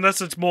guess, but in this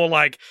it's more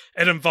like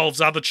it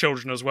involves other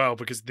children as well,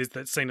 because there's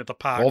that scene at the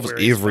park involves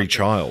every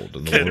child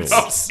in the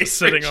world.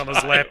 Sitting on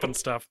his lap and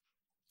stuff.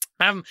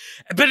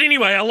 But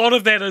anyway, a lot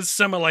of that is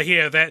similar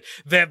here, that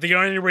the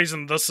only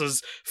reason this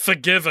is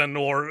forgiven,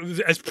 or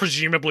as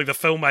presumably the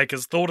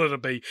filmmakers thought it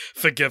would be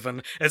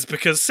forgiven, is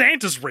because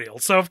Santa's real.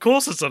 So of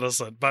course it's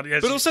innocent. But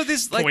also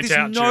there's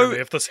Jeremy,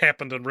 if this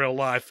happened in real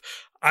life,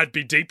 I'd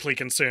be deeply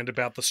concerned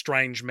about the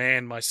strange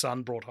man my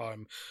son brought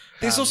home.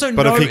 There's also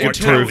but if he could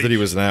prove that he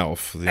was an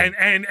elf, then...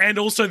 and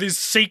also there's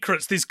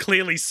secrets. There's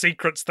clearly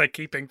secrets they're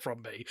keeping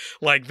from me.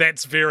 Like,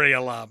 that's very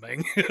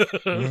alarming.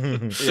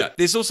 Yeah,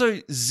 there's also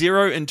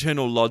zero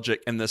internal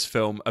logic in this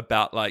film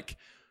about like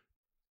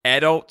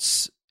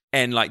adults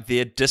and like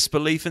their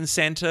disbelief in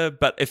Santa.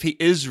 But if he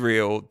is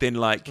real, then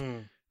like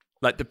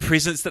the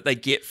presents that they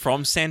get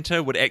from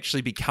Santa would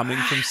actually be coming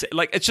from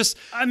like, it's just...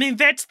 I mean,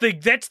 that's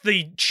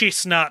the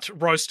chestnut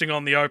roasting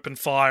on the open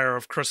fire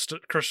of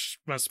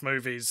Christmas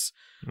movies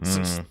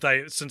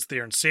since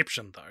their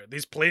inception, though.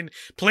 There's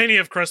plenty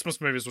of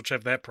Christmas movies which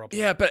have that problem.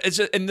 Yeah, but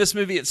in this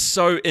movie, it's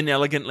so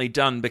inelegantly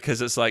done,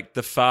 because it's like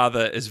the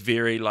father is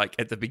very like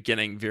at the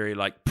beginning, very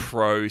like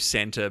pro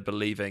Santa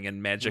believing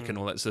in magic and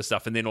all that sort of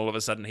stuff, and then all of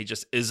a sudden he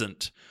just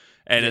isn't.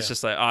 And it's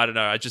just like, I don't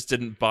know, I just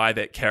didn't buy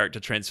that character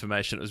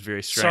transformation. It was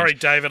very strange. Sorry,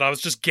 David, I was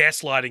just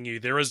gaslighting you.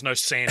 There is no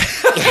Santa.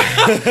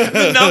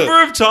 The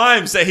number of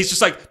times that he's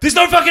just like, there's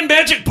no fucking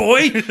magic,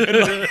 boy!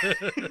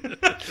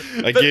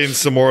 Again,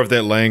 some more of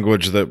that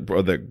language that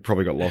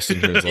probably got lost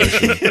in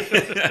translation.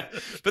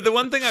 But the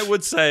one thing I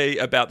would say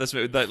about this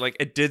movie, that like,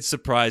 it did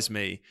surprise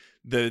me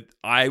that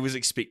I was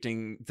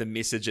expecting the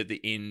message at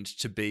the end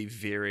to be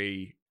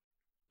very,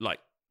 like,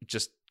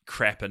 just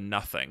crap and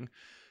nothing.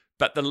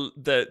 but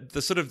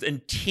the sort of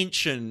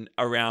intention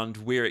around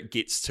where it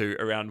gets to,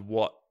 around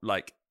what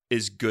like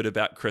is good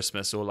about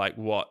Christmas, or like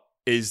what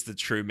is the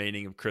true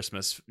meaning of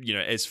Christmas,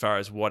 as far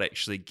as what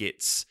actually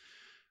gets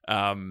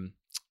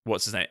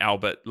what's his name,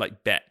 Albert,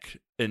 like back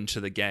into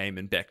the game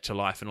and back to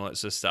life and all that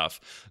sort of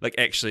stuff. Like,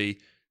 actually,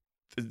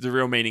 the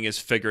real meaning is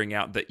figuring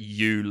out that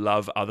you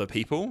love other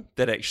people,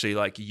 that actually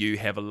like you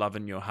have a love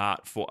in your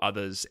heart for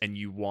others and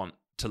you want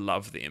to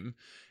love them.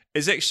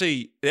 Is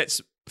actually,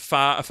 that's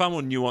a far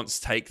more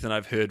nuanced take than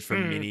I've heard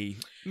from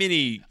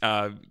many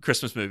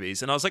Christmas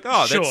movies. And I was like,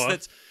 oh,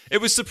 that's it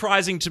was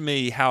surprising to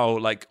me how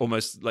like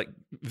almost like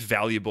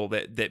valuable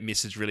that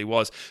message really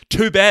was.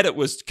 Too bad it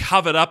was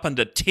covered up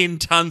under 10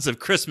 tons of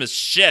Christmas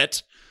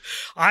shit.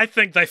 I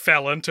think they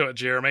fell into it,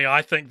 Jeremy.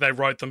 I think they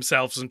wrote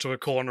themselves into a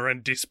corner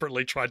and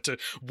desperately tried to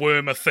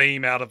worm a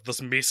theme out of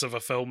this mess of a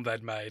film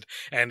they'd made,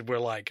 and were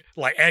like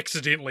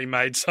accidentally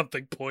made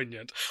something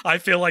poignant. I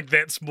feel like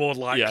that's more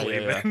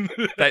likely. Yeah. Than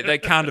they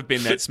can't have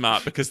been that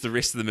smart, because the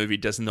rest of the movie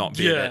does not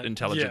bear that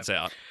intelligence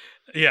out.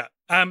 Yeah.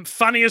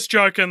 Funniest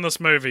joke in this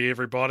movie,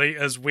 everybody,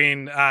 is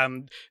when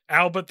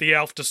Albert the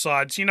elf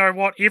decides, you know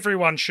what,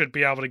 everyone should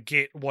be able to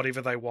get whatever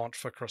they want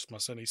for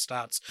Christmas, and he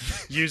starts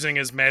using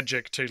his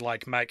magic to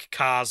like make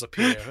cars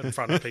appear in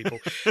front of people.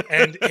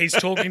 And he's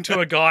talking to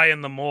a guy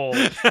in the mall,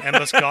 and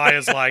this guy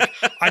is like,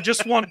 I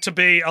just want to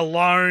be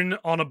alone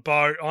on a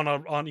boat in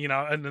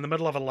the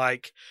middle of a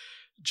lake,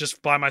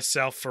 just by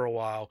myself for a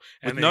while,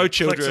 and with no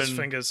children. Clicks his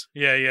fingers.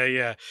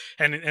 Yeah.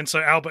 And so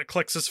Albert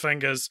clicks his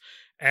fingers,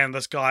 and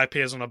this guy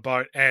appears on a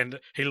boat, and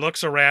he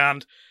looks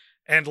around,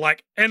 and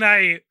like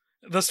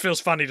this feels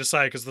funny to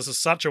say because this is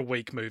such a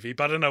weak movie,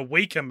 but in a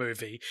weaker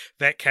movie,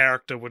 that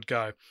character would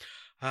go,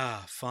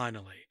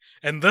 finally.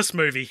 In this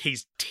movie,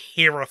 he's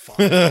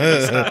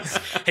terrified.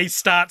 He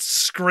starts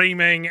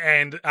screaming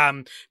and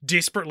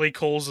desperately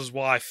calls his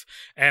wife,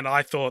 and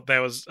I thought that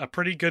was a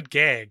pretty good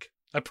gag.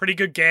 A pretty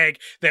good gag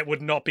that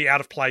would not be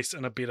out of place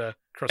in a better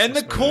Christmas And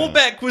the movie.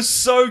 callback was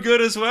so good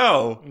as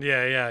well.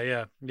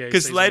 Yeah.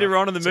 Because later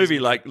on in the movie,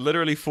 like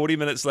literally 40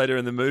 minutes later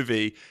in the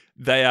movie,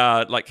 they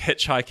are like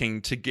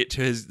hitchhiking to get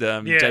to his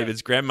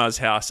David's grandma's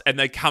house, and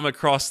they come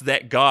across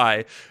that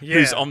guy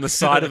who's on the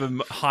side of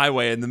a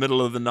highway in the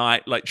middle of the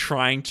night, like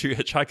trying to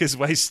hitchhike his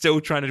way, still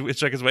trying to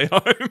hitchhike his way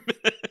home.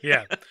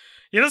 Yeah,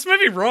 this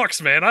movie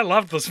rocks, man. I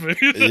love this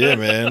movie. Yeah,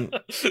 man.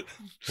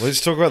 Let's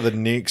talk about the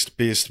next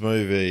best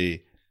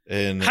movie.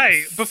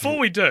 Hey, before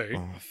we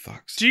do,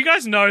 do you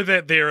guys know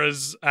that there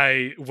is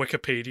a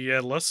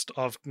Wikipedia list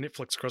of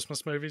Netflix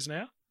Christmas movies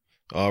now?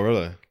 Oh,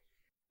 really?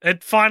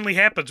 It finally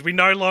happens. We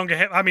no longer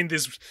have... I mean,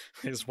 there's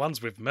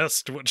ones we've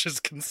missed, which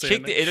is concerning.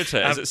 Check the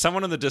editor. Is it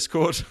someone on the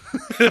Discord?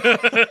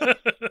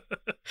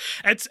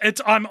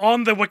 I'm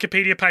on the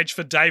Wikipedia page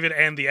for David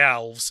and the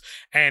Elves,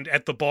 and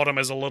at the bottom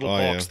is a little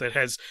box that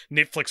has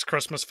Netflix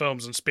Christmas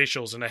films and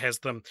specials, and it has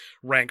them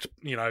ranked,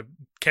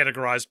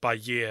 categorized by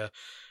year.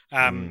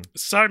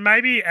 So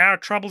maybe our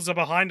troubles are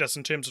behind us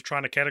in terms of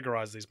trying to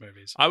categorize these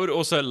movies. I would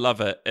also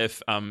love it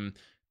if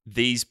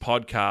these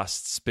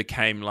podcasts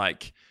became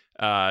like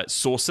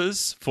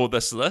sources for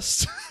this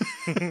list.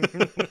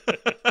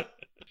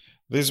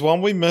 There's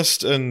one we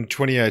missed in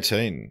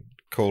 2018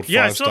 called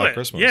Five Star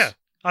Christmas. Yeah,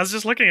 I was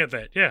just looking at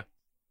that. Yeah.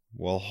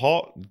 Well,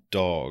 hot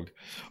dog.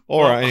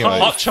 All right, anyway.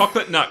 Hot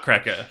chocolate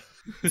nutcracker.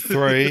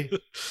 3,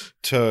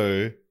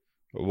 2,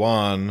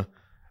 1...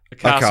 A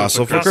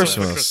Castle for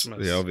Christmas.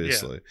 Yeah,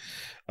 obviously.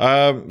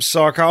 Yeah.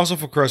 So A Castle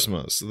for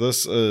Christmas.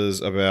 This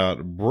is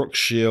about Brooke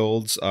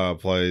Shields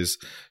plays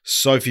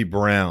Sophie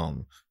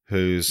Brown,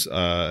 who's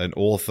an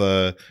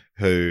author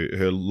who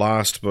her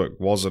last book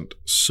wasn't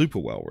super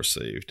well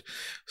received.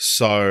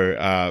 So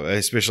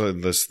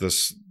especially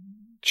this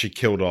she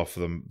killed off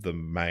the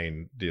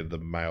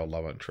male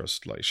love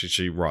interest. Like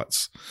she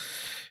writes,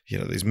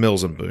 these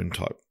Mills and Boon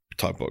type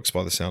books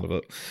by the sound of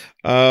it.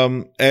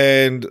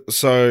 And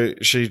so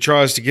she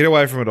tries to get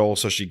away from it all.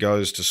 So she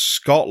goes to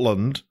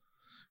Scotland,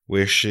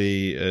 where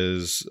she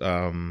is,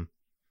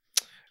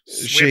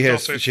 she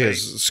has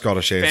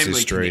Scottish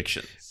ancestry.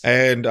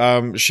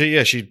 And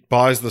she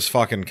buys this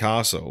fucking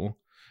castle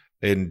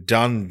in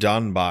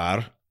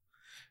Dunbar,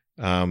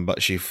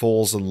 but she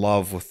falls in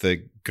love with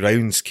the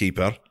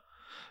groundskeeper,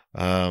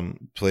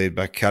 played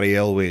by Carrie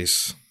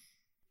Elwes.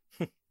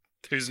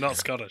 Who's not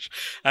Scottish.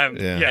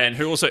 And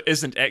who also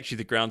isn't actually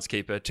the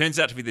groundskeeper. Turns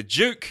out to be the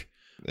Duke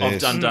of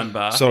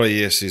Dunbar. Sorry,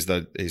 yes, he's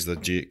the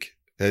Duke.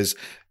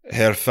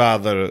 Her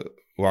father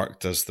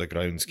worked as the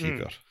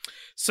groundskeeper.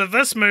 So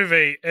this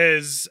movie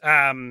is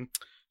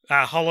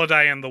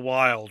Holiday in the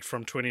Wild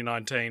from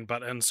 2019,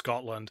 but in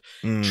Scotland.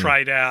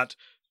 Trade out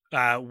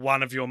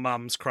one of your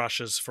mum's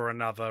crushes for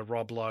another.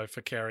 Rob Lowe for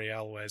Carrie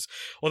Elwes.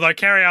 Although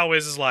Carrie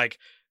Elwes is like,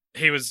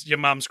 he was your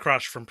mum's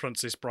crush from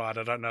Princess Bride.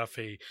 I don't know if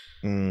he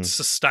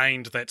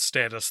sustained that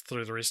status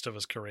through the rest of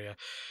his career.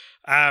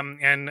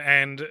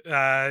 And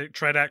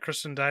trade out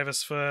Kristen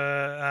Davis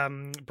for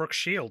Brooke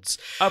Shields.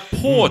 A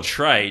poor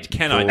trade,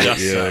 I just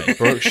say.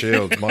 Brooke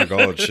Shields, my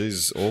God,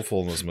 she's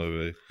awful in this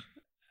movie.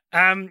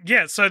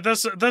 So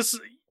this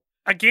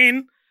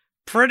again,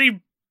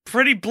 pretty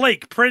pretty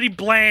bleak, pretty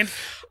bland.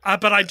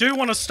 But I do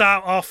want to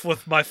start off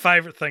with my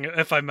favorite thing,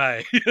 if I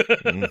may. Be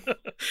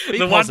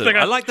positive.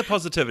 I like the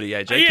positivity,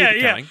 AJ. Keep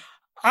it coming.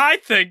 I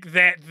think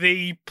that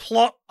the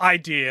plot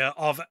idea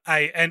of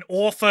an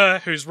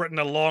author who's written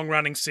a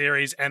long-running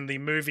series and the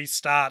movie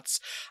starts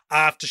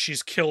after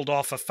she's killed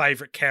off a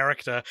favorite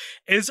character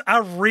is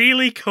a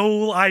really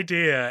cool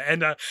idea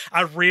and a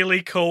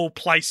really cool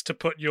place to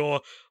put your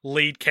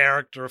lead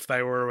character if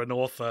they were an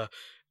author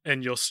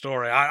in your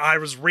story. I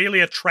was really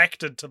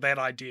attracted to that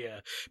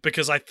idea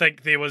because I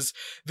think there was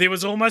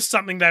almost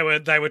something they were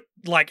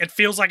like, it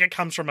feels like it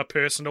comes from a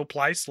personal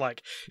place,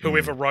 like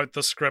whoever wrote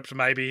the script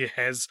maybe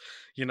has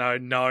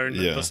known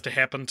this to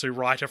happen to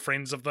writer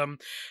friends of them,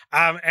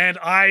 and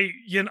I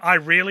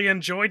really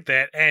enjoyed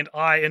that, and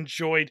I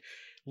enjoyed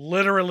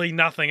literally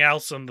nothing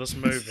else in this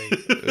movie.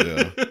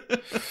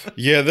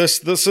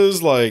 This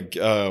is like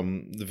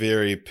the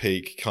very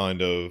peak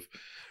kind of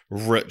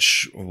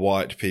rich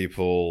white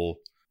people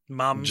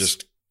mums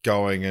just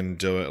going and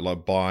doing it,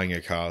 like buying a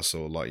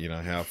castle. Like,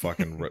 how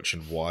fucking rich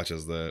and white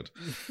is that?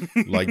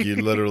 Like, you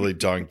literally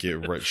don't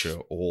get richer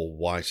or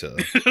whiter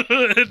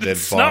than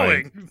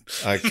buying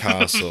a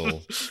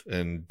castle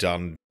in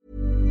Dun.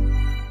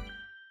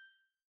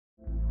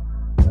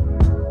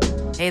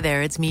 Hey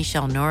there, it's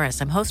Michelle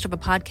Norris. I'm host of a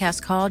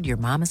podcast called Your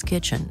Mama's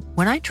Kitchen.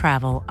 When I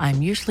travel,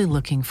 I'm usually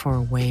looking for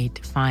a way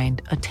to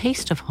find a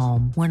taste of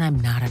home when I'm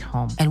not at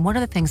home. And one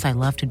of the things I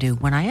love to do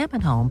when I am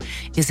at home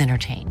is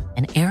entertain.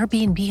 And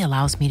Airbnb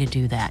allows me to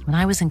do that. When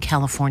I was in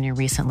California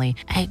recently,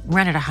 I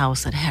rented a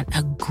house that had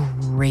a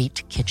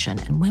great kitchen.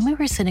 And when we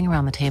were sitting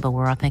around the table, we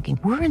were all thinking,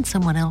 we're in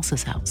someone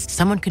else's house.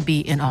 Someone could be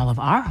in all of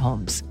our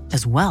homes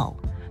as well.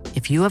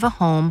 If you have a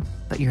home,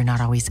 but you're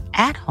not always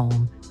at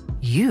home,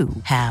 you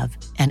have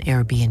an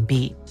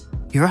Airbnb.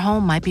 Your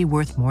home might be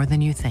worth more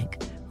than you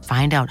think.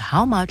 Find out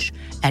how much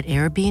at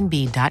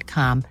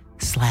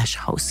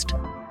airbnb.com/host.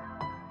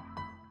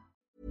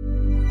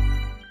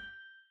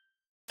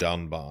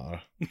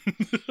 Dunbar.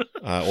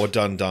 Or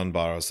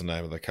Dunbar is the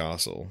name of the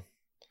castle,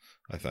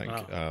 I think.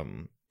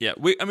 Wow.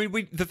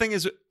 The thing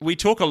is, we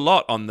talk a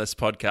lot on this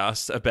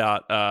podcast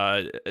about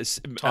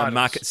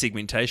market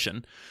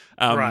segmentation.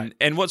 Right.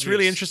 And what's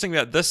really interesting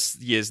about this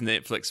year's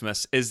Netflix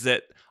miss is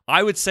that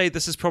I would say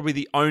this is probably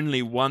the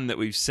only one that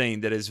we've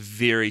seen that is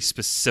very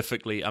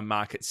specifically a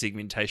market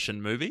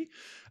segmentation movie.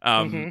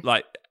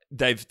 Like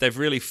they've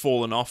really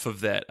fallen off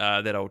of that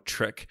old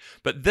trick.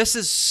 But this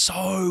is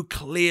so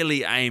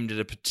clearly aimed at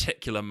a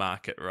particular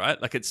market, right?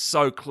 Like, it's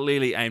so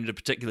clearly aimed at a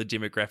particular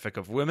demographic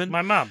of women.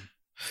 My mum.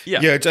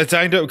 Yeah, it's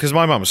aimed at, because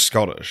my mum's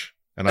Scottish,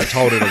 and I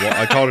told her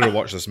to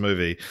watch this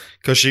movie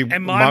because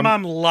my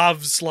mum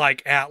loves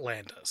like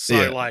Outlander.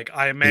 So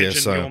I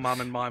imagine your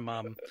mum and my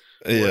mum.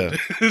 Yeah.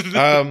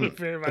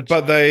 Very much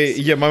but like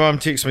my mum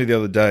texted me the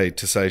other day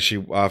to say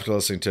she, after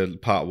listening to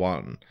part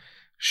 1,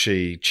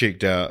 she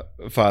checked out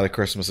Father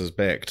Christmas is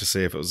Back to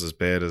see if it was as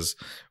bad as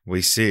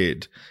we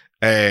said,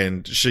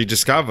 and she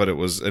discovered it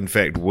was in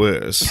fact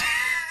worse.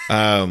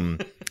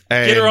 And,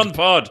 Get her on the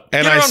pod.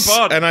 And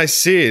I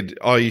said,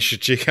 oh, you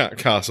should check out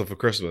Castle for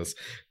Christmas.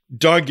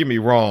 Don't get me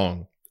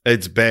wrong,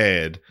 it's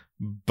bad,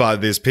 but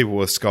there's people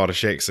with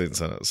Scottish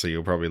accents in it, so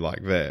you'll probably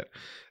like that.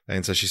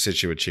 And so she said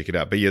she would check it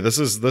out. But yeah, this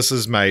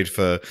is made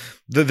for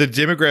the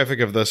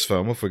demographic of this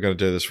film. If we're going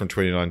to do this from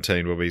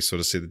 2019, where we sort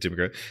of see the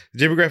demographic.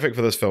 The demographic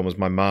for this film is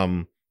my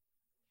mum,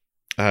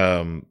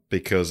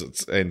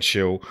 because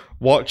she'll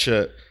watch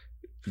it.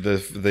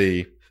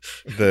 The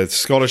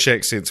Scottish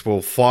accents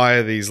will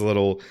fire these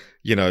little,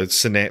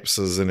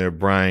 synapses in her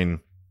brain.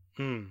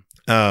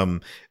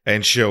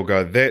 And she'll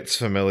go, that's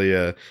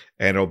familiar,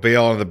 and it'll be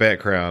on in the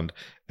background,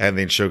 and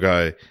then she'll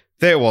go,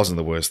 that wasn't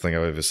the worst thing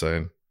I've ever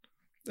seen.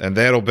 And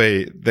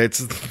that's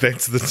the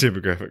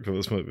demographic for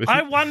this movie.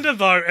 I wonder,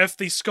 though, if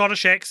the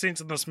Scottish accents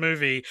in this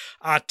movie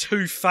are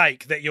too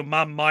fake that your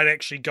mum might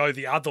actually go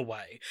the other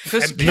way.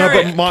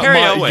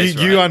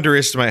 You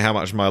underestimate how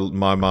much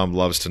my mum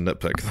loves to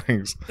nitpick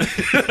things.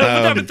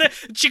 But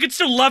she could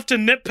still love to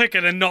nitpick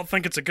it and not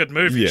think it's a good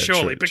movie,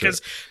 surely.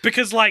 Because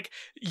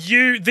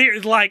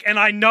and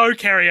I know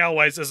Carrie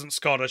Elways isn't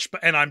Scottish,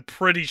 and I'm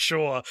pretty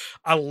sure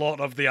a lot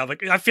of the other,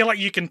 I feel like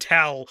you can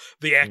tell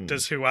the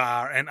actors who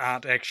are and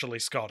aren't actually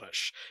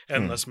Scottish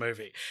in this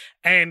movie,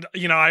 and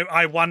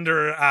I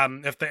wonder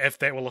if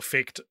that will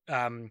affect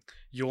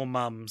your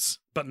mum's,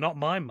 but not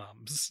my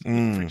mum's,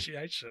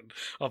 appreciation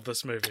of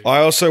this movie. I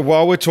also,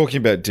 while we're talking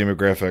about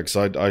demographics,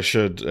 I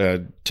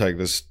should take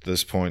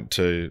this point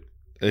to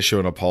issue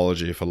an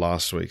apology for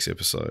last week's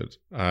episode,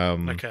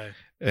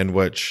 in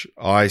which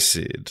I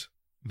said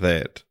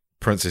that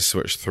Princess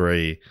Switch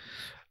 3,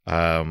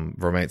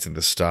 Romancing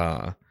the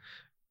Star,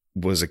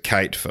 was a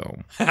Kate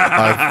film.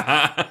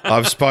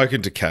 I've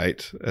spoken to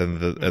Kate in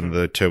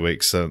the 2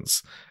 weeks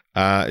since.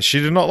 She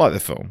did not like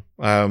the film.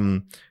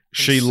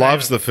 She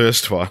loves the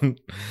first one.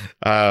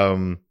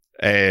 Kate,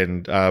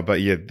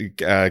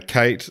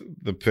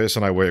 the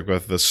person I work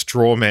with, the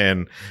straw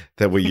man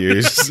that we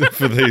use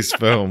for these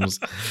films,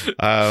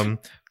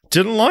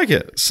 didn't like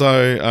it.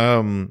 So,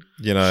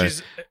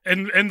 she's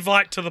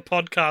invite to the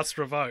podcast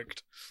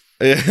revoked.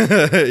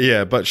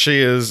 Yeah, but she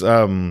is.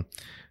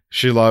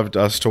 She loved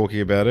us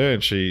talking about her,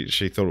 and she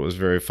thought it was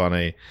very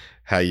funny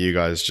how you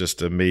guys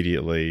just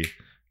immediately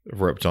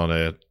ripped on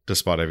her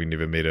despite having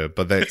never met her.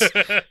 But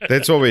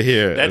that's what we're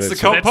here. That's the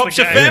Cult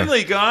Popture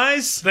family,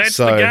 guys. That's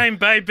the game,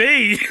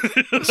 baby.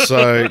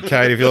 So,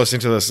 Kate, if you're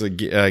listening to this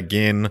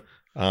again,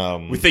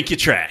 we think you're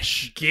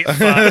trash. Get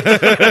fucked.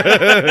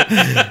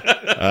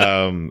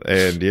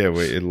 and yeah,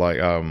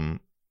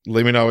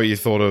 let me know what you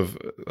thought of.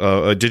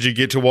 Did you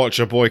get to watch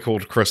A Boy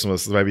Called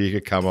Christmas? Maybe you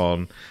could come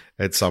on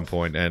at some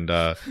point and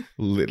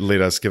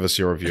give us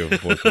your review of A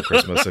Boy Called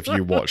Christmas if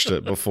you watched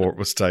it before it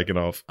was taken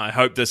off. I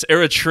hope this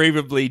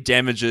irretrievably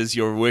damages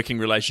your working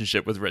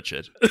relationship with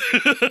Richard.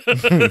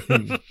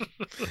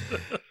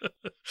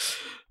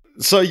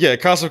 So yeah,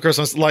 Castle of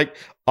Christmas. Like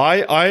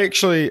I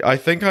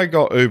think I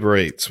got Uber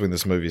Eats when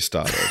this movie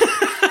started.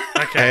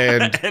 Okay.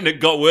 And it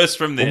got worse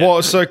from there.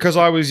 Well, so because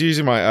I was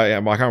using I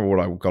can't remember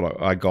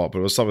what I got, but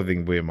it was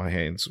something where my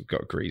hands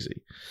got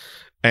greasy.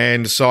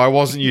 And so I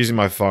wasn't using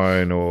my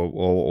phone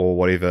or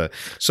whatever.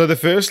 So the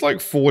first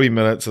 40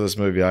 minutes of this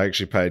movie, I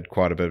actually paid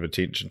quite a bit of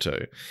attention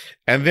to.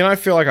 And then I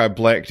feel like I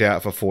blacked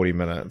out for 40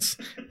 minutes.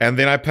 And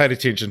then I paid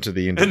attention to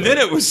the end and of then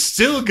it. it was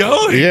still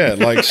going. Yeah,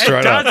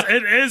 straight up.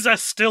 It is a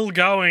still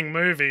going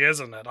movie,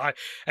 isn't it?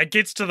 It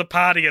gets to the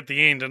party at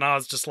the end and I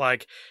was just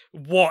like,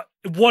 what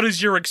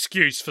is your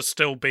excuse for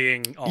still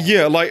being on?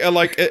 Yeah,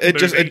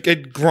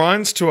 it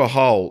grinds to a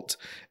halt.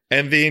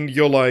 And then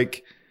you're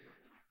like,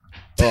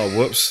 oh,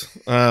 whoops.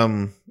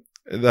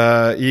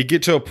 You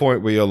get to a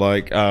point where you're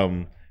like,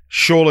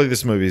 surely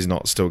this movie is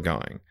not still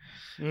going.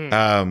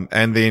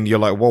 And then you're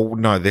like, well,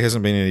 no, there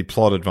hasn't been any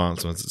plot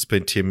advancements. It's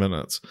been 10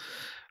 minutes.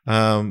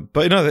 But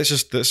no, that's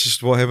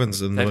just what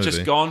happens in the movie. They've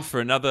just gone for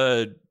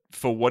another,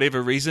 for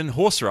whatever reason,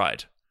 horse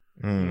ride.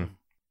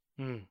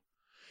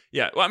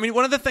 Yeah, well, I mean,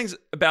 one of the things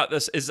about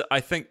this is I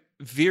think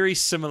very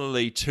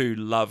similarly to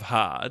Love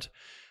Hard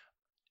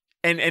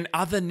and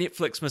other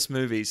Netflix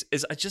movies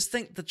is I just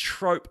think the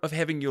trope of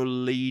having your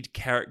lead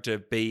character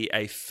be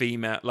a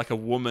female, like a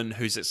woman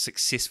who's a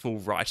successful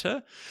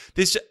writer.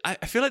 I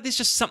feel like there's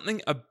just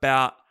something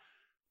about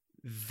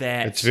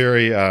that. It's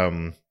very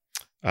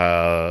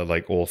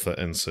author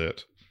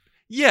insert.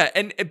 Yeah,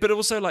 but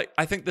also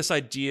I think this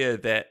idea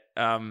that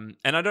and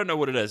I don't know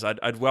what it is.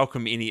 I'd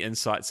welcome any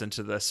insights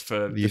into this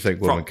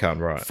think women can't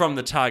write from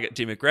the target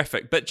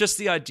demographic, but just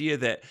the idea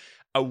that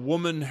a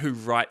woman who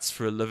writes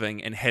for a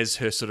living and has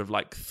her sort of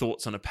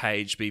thoughts on a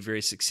page be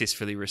very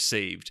successfully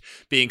received,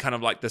 being kind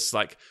of this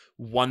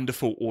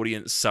wonderful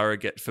audience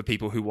surrogate for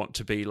people who want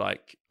to be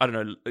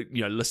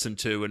listened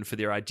to and for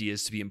their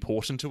ideas to be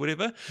important or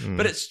whatever.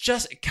 But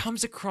it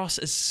comes across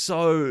as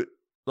so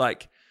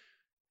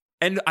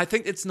and I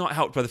think it's not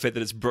helped by the fact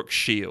that it's Brooke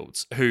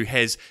Shields, who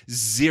has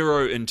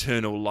zero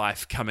internal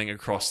life coming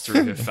across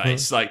through her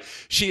face.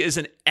 She is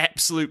an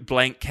absolute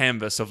blank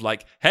canvas of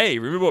hey,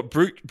 remember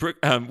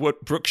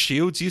what Brooke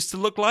Shields used to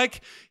look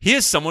like?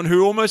 Here's someone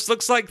who almost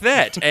looks like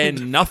that,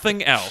 and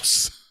nothing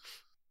else.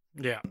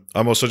 Yeah.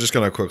 I'm also just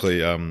going to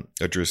quickly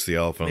address the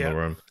elephant in the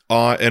room.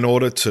 In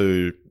order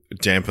to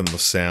dampen the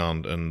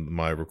sound in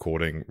my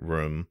recording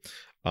room,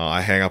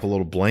 I hang up a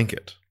little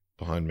blanket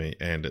behind me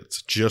and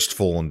it's just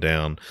fallen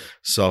down.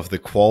 So if the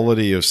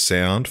quality of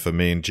sound for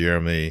me and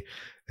Jeremy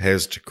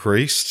has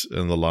decreased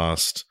in the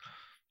last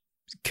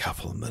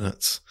couple of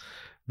minutes,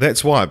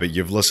 that's why. But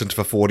you've listened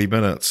for 40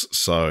 minutes,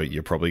 so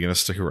you're probably going to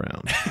stick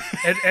around.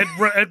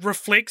 It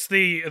reflects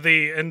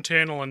the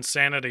internal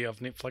insanity of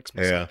Netflix.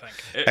 Yeah. I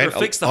think. It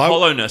reflects the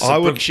hollowness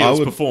of Brooke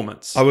Shields'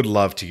 performance. I would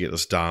love to get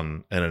this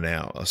done in an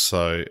hour.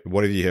 So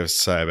whatever you have to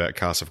say about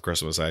Castle of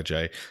Christmas,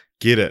 AJ,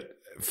 get it.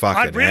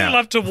 I'd really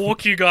love to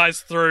walk you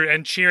guys through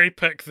and cherry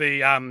pick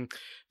the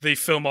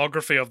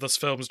filmography of this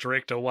film's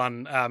director,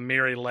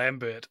 Mary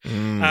Lambert.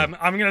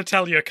 I'm going to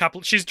tell you a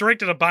couple. She's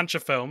directed a bunch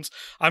of films.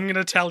 I'm going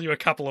to tell you a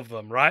couple of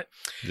them, right?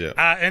 Yeah.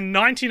 In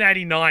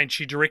 1989,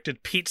 she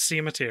directed Pet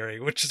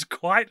Sematary, which is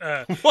quite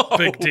a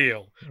big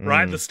deal,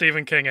 right? The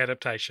Stephen King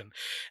adaptation.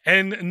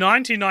 In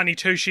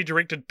 1992, she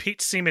directed Pet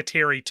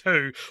Sematary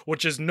 2,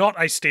 which is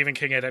not a Stephen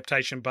King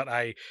adaptation, but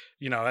a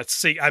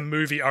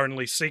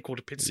movie-only sequel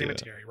to Pet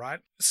Sematary, right?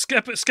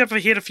 Skip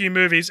ahead a few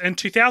movies. In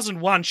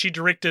 2001, she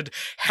directed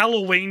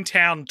Halloween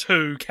Town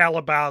 2,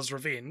 Calabar's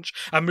Revenge,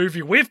 a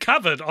movie we've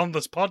covered on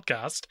this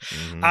podcast.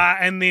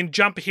 And then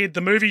jump ahead,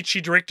 the movie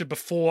she directed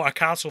before A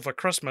Castle for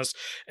Christmas,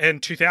 in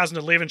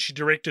 2011, she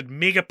directed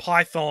Mega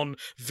Python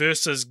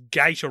versus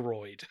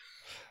Gatoroid.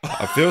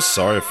 I feel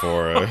sorry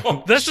for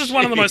her. This is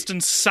one of the most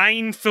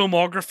insane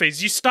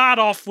filmographies. You start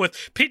off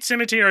with Pet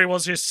Sematary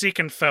was her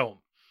second film.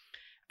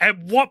 At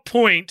what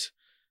point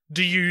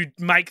do you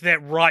make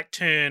that right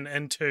turn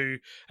into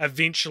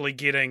eventually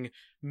getting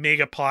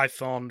Mega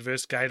Python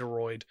vs.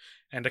 Gatoroid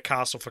and A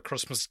Castle for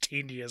Christmas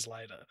 10 years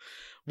later?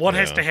 What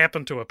has to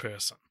happen to a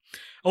person?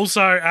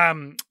 Also,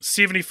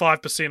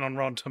 75% on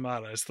Rotten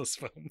Tomatoes, this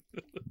film.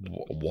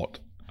 What?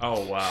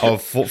 Oh, wow.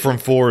 From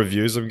 4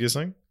 reviews, I'm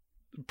guessing?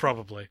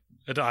 Probably.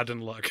 I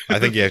didn't look. I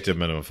think you have to have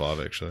minimum 5,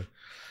 actually.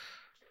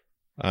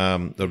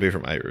 It'll be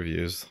from 8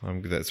 reviews.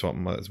 That's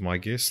my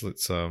guess.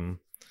 Let's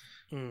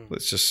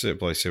just see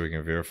if we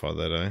can verify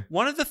that.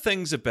 One of the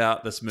things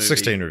about this movie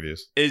 16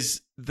 reviews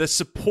is the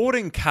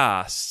supporting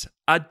cast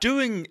are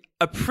doing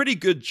a pretty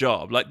good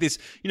job. Like this,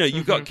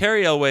 you've got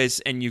Carrie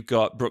Elwes and you've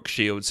got Brooke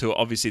Shields, who are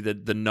obviously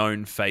the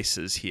known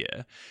faces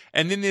here.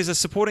 And then there's a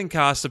supporting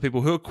cast of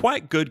people who are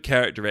quite good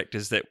character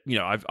actors that,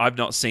 I've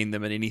not seen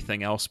them in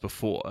anything else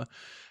before.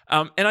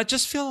 And I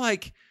just feel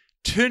like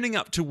turning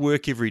up to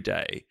work every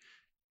day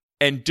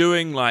and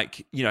doing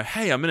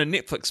hey, I'm in a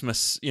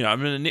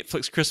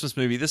Netflix Christmas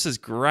movie. This is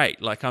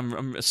great. Like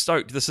I'm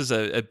stoked. This is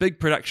a big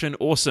production.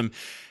 Awesome.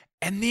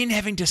 And then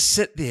having to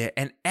sit there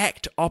and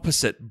act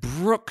opposite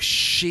Brooke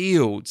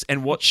Shields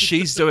and what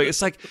she's doing.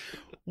 It's like,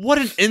 what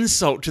an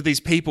insult to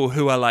these people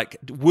who are like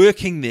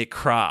working their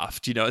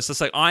craft. It's just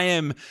like, I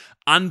am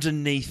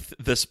underneath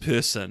this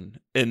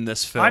person in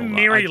this film. I'm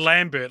Mary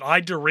Lambert.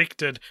 I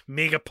directed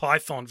Mega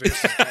Python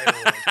versus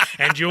Gaylord,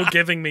 and you're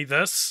giving me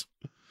this?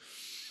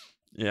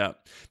 Yeah.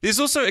 There's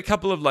also a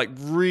couple of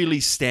really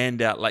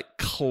standout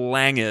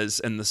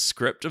clangers in the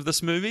script of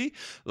this movie,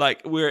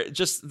 where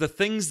just the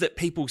things that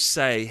people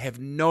say have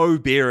no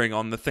bearing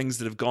on the things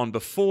that have gone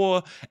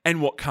before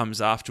and what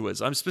comes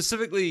afterwards. I'm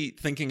specifically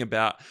thinking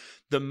about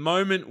the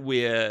moment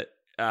where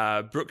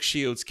Brooke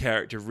Shields'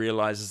 character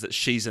realizes that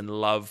she's in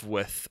love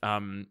with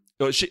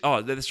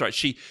that's right.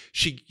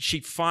 She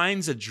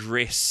finds a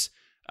dress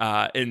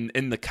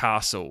in the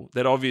castle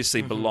that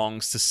obviously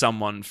belongs to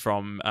someone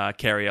from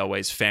Carrie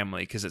Elwes'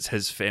 family, because it's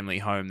his family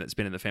home that's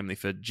been in the family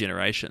for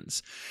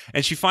generations.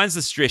 And she finds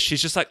this dress.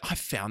 She's just like, I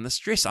found this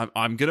dress.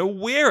 I'm going to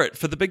wear it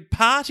for the big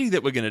party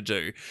that we're going to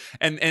do.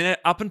 And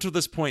up until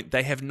this point,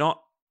 they have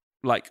not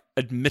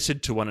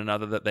admitted to one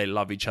another that they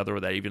love each other or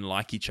they even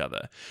like each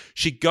other.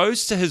 She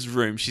goes to his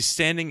room. She's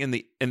standing in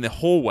the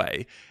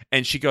hallway,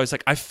 and she goes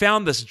I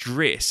found this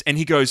dress. And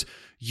he goes,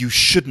 you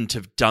shouldn't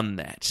have done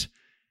that.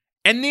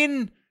 And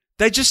then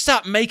they just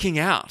start making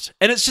out,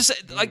 and it's just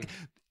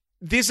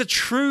there's a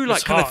true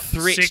kind of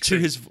threat to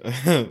his.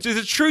 There's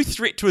a true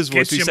threat to his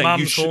voice. Gets your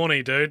mum's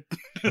horny, dude.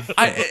 But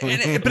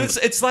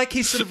it's like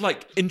he's sort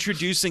of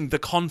introducing the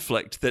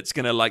conflict that's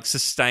going to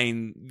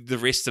sustain the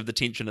rest of the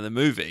tension of the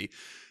movie.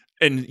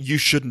 And you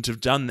shouldn't have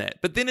done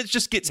that. But then it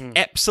just gets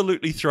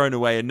absolutely thrown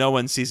away, and no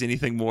one says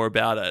anything more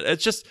about it.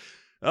 It's just.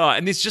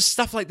 And there's just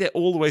stuff like that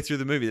all the way through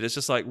the movie that it's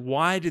just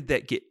why did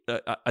that get...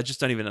 I just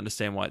don't even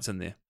understand why it's in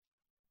there.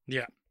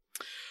 Yeah.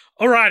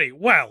 Alrighty,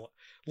 well,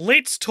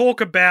 let's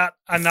talk about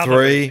another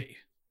 3, movie.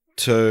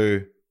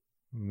 2,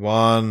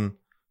 1...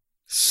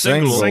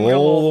 Single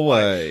all the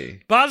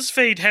way.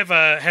 BuzzFeed have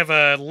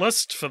a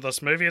list for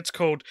this movie. It's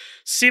called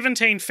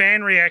 17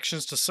 fan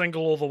reactions to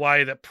Single All the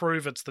Way that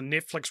prove it's the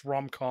Netflix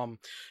rom-com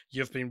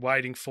you've been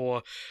waiting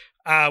for.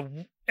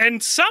 In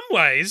some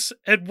ways,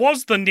 it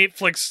was the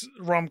Netflix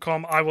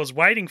rom-com I was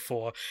waiting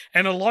for.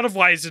 In a lot of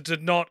ways, it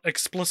did not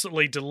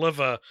explicitly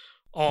deliver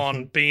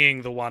on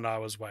being the one I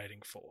was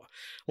waiting for.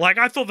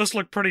 I thought this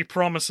looked pretty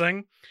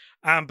promising,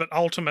 but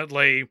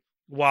ultimately,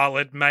 while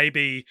it may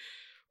be...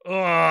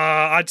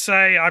 I'd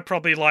say I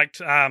probably liked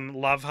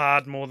Love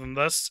Hard more than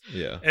this.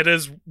 Yeah. It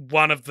is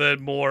one of the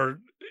more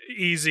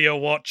easier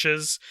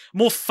watches,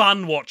 more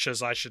fun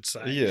watches, I should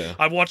say. Yeah.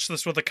 I watched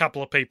this with a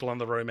couple of people in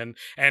the room, and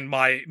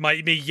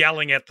me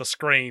yelling at the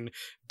screen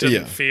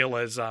didn't feel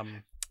as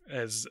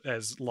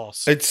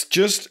lost. It's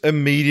just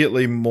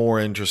immediately more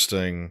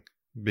interesting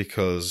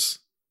because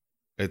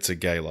it's a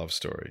gay love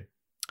story.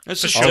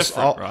 It's just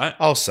different, right?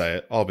 I'll say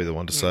it. I'll be the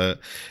one to say it.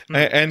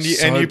 And you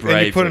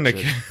put in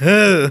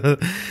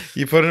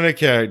you put in a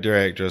character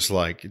actress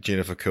like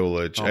Jennifer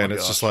Coolidge, and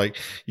it's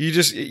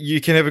just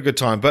you can have a good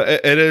time. But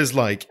it is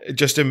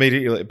just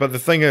immediately. But the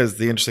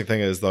interesting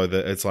thing is though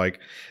that it's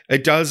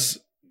it does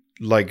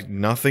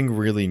nothing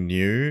really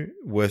new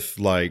with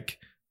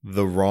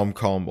the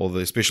rom-com or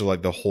especially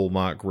the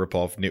Hallmark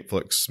ripoff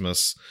Netflix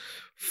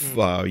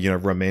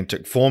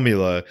romantic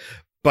formula,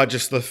 but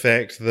just the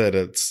fact that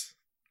it's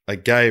a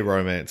gay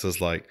romance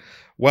is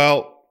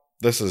well,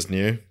 this is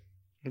new.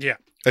 Yeah.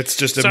 It's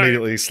just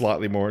immediately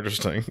slightly more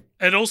interesting.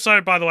 It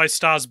also, by the way,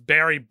 stars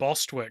Barry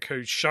Bostwick,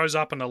 who shows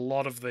up in a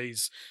lot of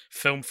these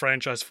Film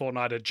Franchise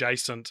Fortnight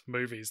adjacent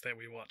movies that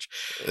we watch.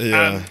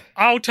 Yeah.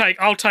 I'll take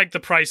the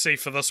précis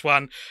for this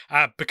one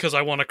because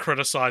I want to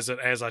criticize it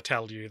as I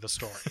tell you the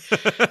story.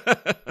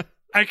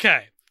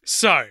 Okay,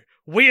 so...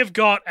 we have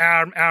got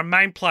our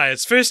main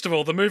players. First of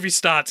all, the movie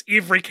starts,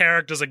 every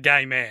character's a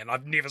gay man.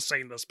 I've never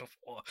seen this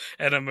before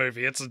in a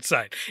movie. It's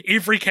insane.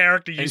 Every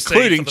character you see...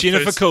 including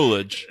Jennifer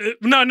Coolidge.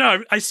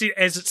 No, I see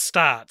as it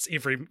starts,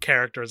 every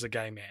character is a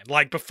gay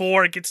man.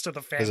 Before it gets to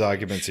the family. His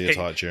argument's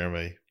airtight,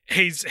 Jeremy.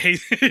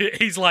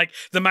 He's like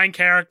the main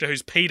character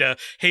who's Peter.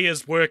 He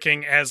is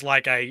working as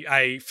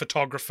a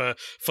photographer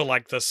for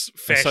this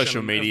fashion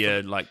social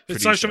media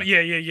social.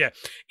 Yeah.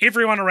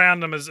 Everyone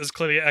around him is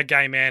clearly a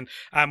gay man,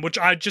 which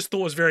I just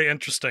thought was very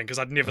interesting because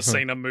I'd never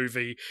seen a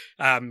movie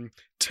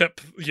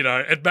tip,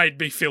 it made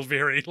me feel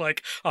very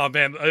like, oh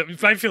man,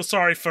 it made me feel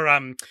sorry for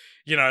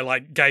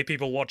like gay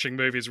people watching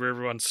movies where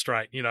everyone's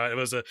straight.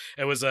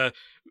 It was a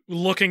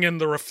looking in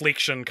the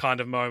reflection kind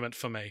of moment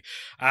for me,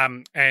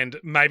 and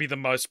maybe the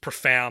most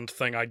profound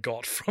thing I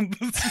got from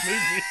this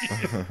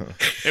movie.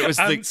 It was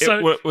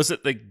was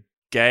it the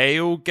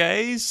Gale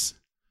gaze?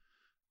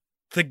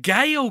 The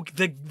Gale,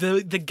 the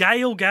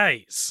Gale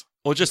gaze,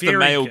 or just very the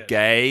male good.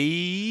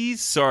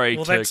 gaze? Sorry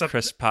Well, to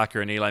Chris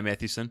Parker and Eli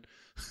Mathewson,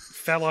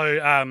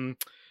 fellow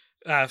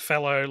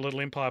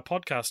Little Empire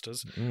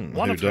podcasters.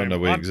 One who of don't whom know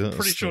we I'm exist.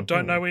 pretty sure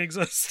don't know we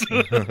exist.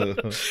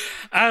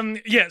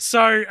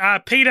 So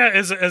Peter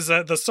is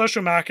the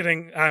social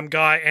marketing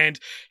guy, and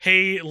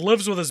he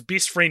lives with his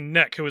best friend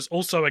Nick, who is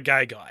also a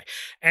gay guy.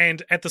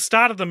 And at the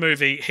start of the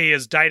movie, he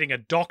is dating a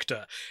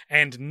doctor,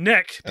 and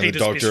Nick, And the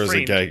Peter's doctor best is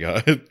friend, a gay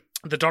guy.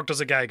 the doctor's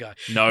a gay guy.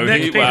 no,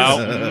 Nick,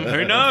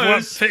 who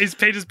knows?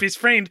 Peter's best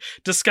friend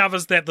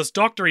discovers that this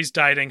doctor he's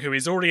dating, who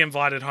he's already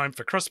invited home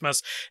for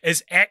Christmas,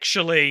 is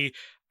actually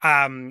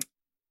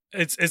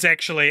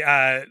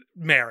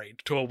married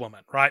to a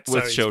woman, right?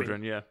 With he's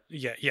children, been-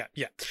 yeah.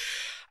 Yeah.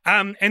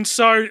 And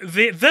so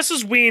this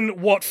is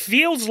when what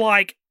feels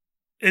like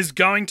is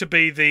going to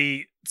be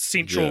the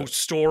central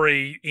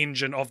story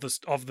engine of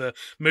the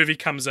movie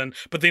comes in,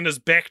 but then is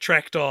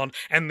backtracked on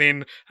and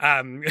then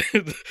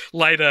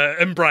later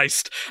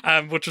embraced,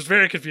 which was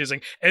very confusing,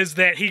 is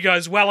that he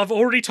goes, well, I've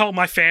already told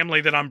my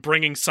family that I'm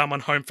bringing someone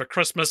home for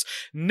Christmas.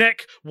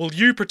 Nick, will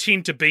you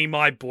pretend to be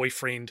my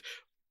boyfriend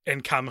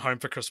and come home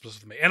for Christmas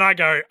with me? And I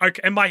go,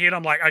 okay, in my head,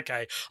 I'm like,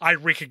 okay, I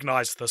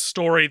recognize this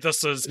story.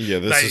 This is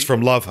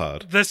from Love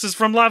Hard. This is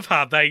from Love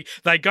Hard.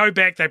 They go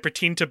back, they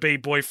pretend to be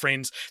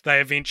boyfriends,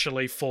 they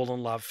eventually fall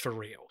in love for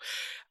real.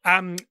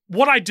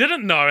 What I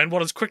didn't know, and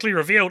what is quickly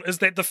revealed, is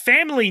that the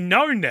family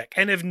know Nick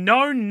and have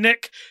known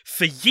Nick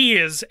for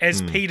years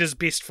as Peter's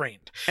best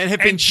friend. And have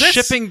been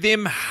shipping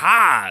them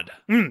hard.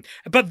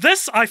 But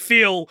this, I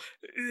feel,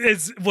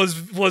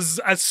 was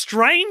a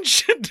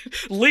strange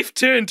left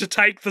turn to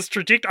take this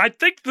trajectory. I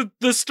think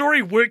the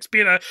story works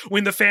better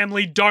when the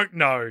family don't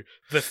know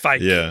the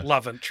fake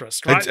love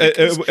interest, right?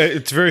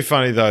 It's very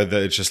funny, though,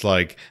 that it's just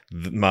like,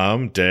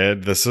 Mom,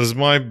 Dad, this is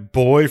my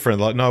boyfriend.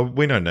 Like, no,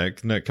 we know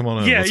Nick. Nick, come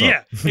on in. What's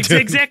up?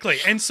 Exactly.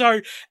 And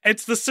so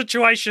it's the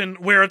situation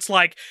where it's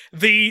like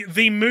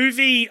the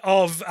movie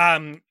of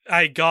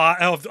a guy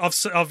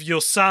of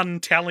your son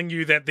telling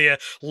you that their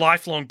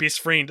lifelong best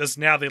friend is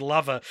now their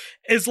lover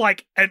is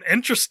like an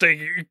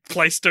interesting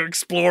place to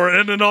explore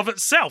in and of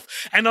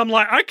itself. And I'm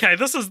like, okay,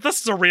 this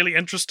is a really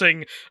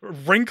interesting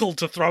wrinkle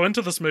to throw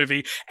into this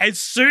movie. As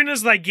soon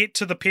as they get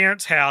to the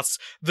parents' house,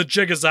 the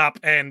jig is up,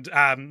 and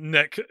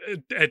Nick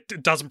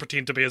doesn't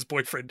pretend to be his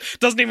boyfriend.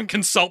 Doesn't even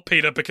consult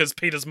Peter because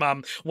Peter's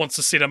mum wants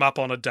to set him up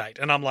on a date.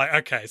 And I'm like,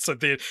 okay, so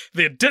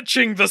they're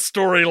ditching the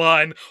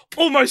storyline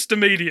almost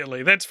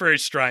immediately. That's very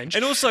strange.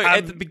 And also,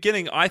 at the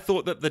beginning, I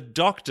thought that the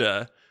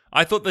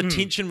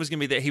tension was going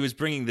to be that he was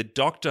bringing the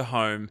doctor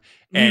home,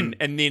 and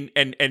then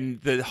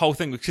the whole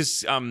thing,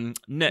 because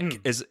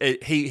Nick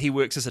he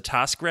works as a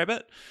task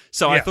rabbit,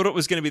 so I thought it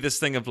was going to be this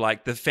thing of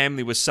like the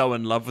family was so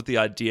in love with the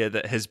idea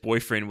that his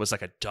boyfriend was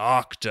like a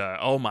doctor.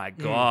 Oh my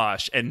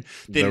gosh! And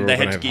then they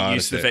had to get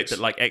used to the fact that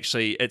like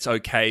actually it's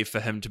okay for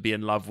him to be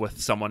in love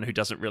with someone who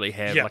doesn't really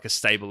have like a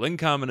stable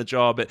income and a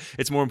job.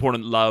 It's more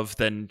important love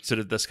than sort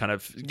of this kind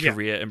of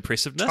career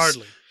impressiveness.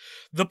 Totally.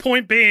 The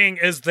point being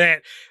is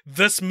that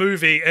this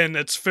movie, in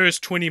its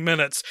first 20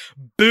 minutes,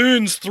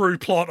 burns through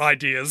plot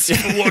ideas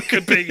for what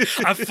could be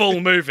a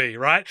full movie,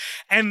 right?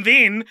 And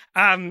then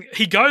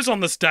he goes on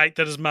this date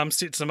that his mum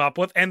sets him up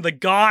with, and the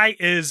guy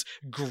is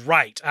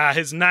great.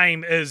 His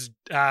name is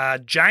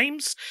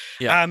James,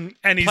 and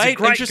he's a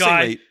great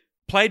guy.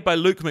 Played by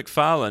Luke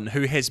McFarlane,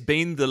 who has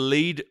been the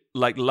lead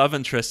like love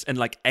interest in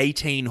like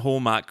 18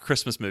 Hallmark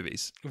Christmas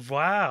movies.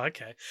 Wow,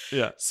 okay.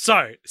 Yeah.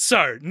 So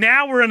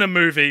now we're in a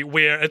movie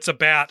where it's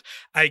about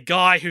a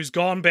guy who's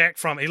gone back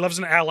he lives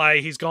in LA,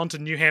 he's gone to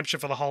New Hampshire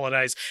for the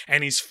holidays,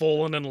 and he's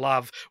fallen in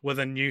love with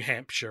a New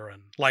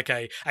Hampshirean, like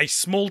a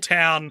small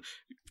town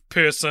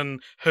person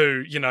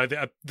who,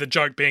 the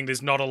joke being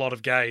there's not a lot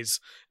of gays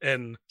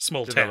in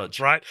small towns, village.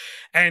 right?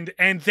 And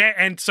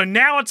so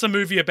now it's a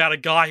movie about a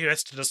guy who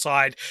has to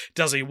decide,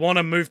 does he want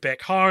to move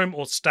back home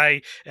or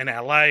stay in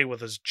LA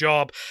with his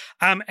job?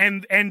 And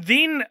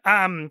then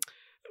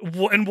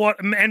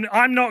and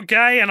I'm not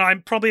gay, and I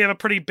probably have a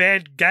pretty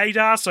bad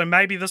gaydar, so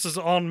maybe this is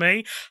on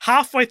me.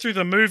 Halfway through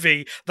the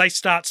movie, they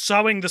start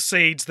sowing the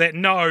seeds that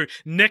no,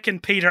 Nick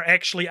and Peter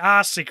actually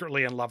are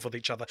secretly in love with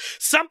each other.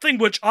 Something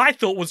which I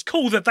thought was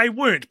cool that they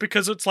weren't,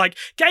 because it's like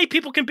gay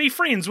people can be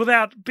friends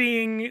without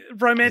being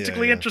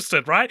romantically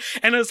interested, right?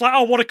 And it's like,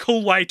 oh, what a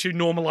cool way to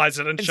normalize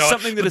it and show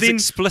something it. that is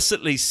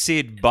explicitly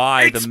said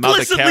by the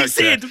mother character,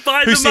 said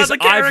by who the says, mother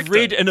character. I've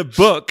read in a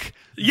book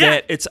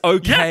that it's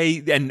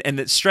okay and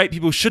that straight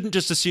people shouldn't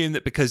just assume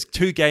that because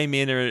two gay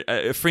men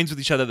are friends with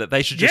each other that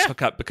they should just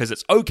hook up, because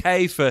it's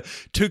okay for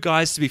two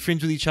guys to be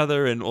friends with each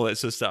other and all that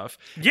sort of stuff.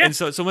 Yeah. And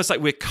so it's almost like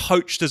we're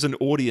coached as an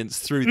audience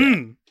through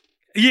that.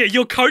 Yeah,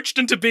 you're coached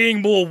into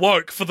being more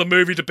woke for the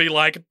movie to be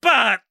like,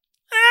 but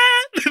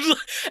anyway,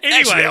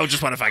 Actually, I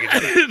just want to fucking do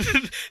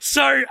it.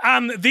 so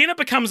then it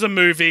becomes a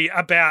movie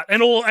about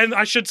and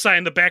I should say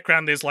in the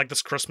background there's like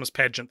this Christmas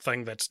pageant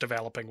thing that's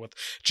developing with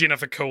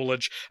Jennifer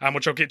Coolidge,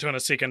 which I'll get to in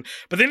a second.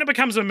 But then it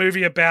becomes a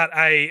movie about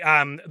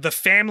the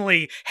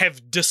family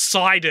have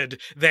decided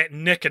that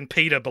Nick and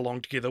Peter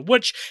belong together,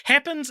 which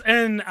happens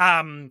in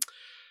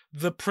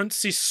The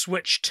Princess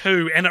Switch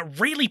 2, and it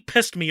really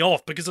pissed me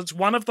off because it's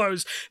one of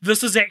those,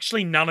 this is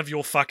actually none of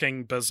your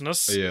fucking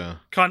business. Yeah.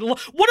 Kind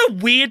of, what a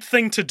weird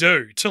thing to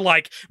do, to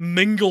like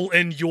mingle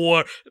in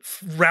your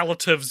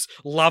relative's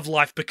love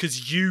life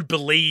because you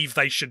believe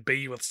they should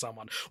be with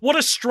someone. What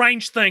a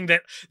strange thing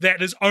that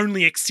is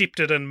only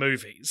accepted in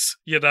movies,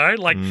 you know?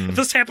 Like, if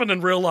this happened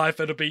in real life,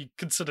 it'd be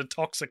considered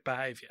toxic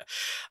behavior.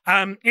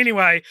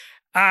 Anyway,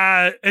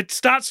 it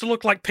starts to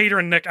look like Peter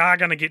and Nick are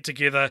going to get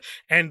together,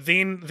 and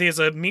then there's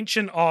a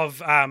mention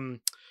of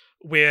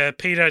where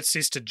Peter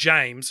says to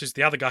James, who's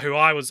the other guy, who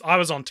I was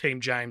on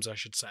Team James, I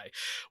should say,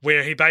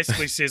 where he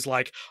basically says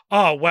like,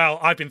 "Oh well,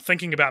 I've been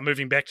thinking about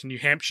moving back to New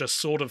Hampshire,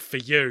 sort of for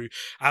you,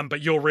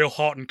 but you're real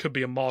hot and could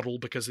be a model,"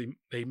 because he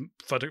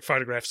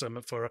photographs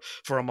him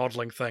for a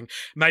modeling thing.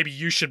 "Maybe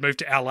you should move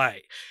to LA,"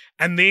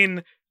 and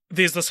then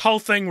there's this whole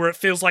thing where it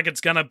feels like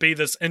it's going to be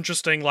this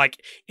interesting,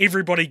 like,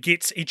 everybody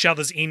gets each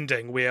other's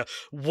ending, where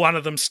one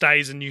of them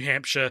stays in New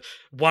Hampshire,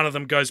 one of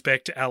them goes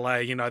back to LA,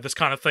 you know, this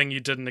kind of thing you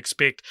didn't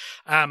expect.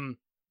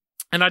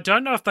 And I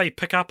don't know if they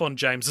pick up on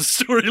James's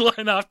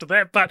storyline after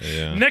that, but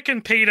Yeah. Nick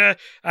and Peter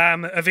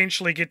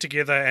eventually get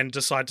together and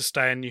decide to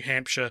stay in New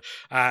Hampshire.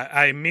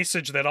 A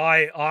message that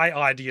I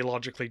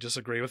ideologically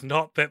disagree with.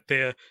 Not that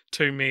they're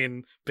two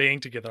men being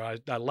together.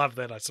 I love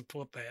that. I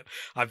support that.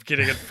 I'm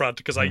getting in front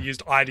because I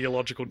used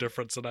ideological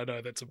difference, and I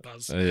know that's a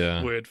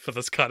buzzword for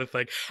this kind of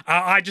thing.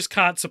 I just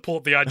can't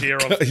support the idea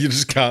of... You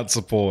just can't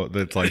support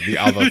that's like the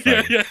other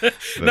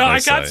thing. No,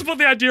 I can't support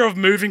the idea of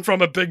moving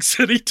from a big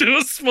city to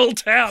a small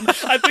town.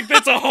 I think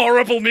that's a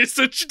horrible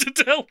message to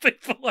tell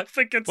people. I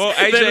think it's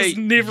AJ, that is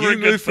never you a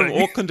good moved from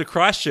thing. Auckland to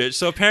Christchurch,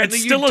 so apparently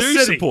It's you still a do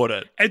city. support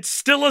it. It's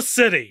still a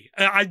city.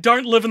 I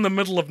don't live in the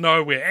middle of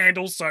nowhere, and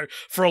also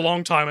for a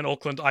long time in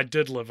Auckland, I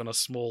did live in a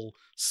small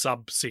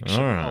subsection.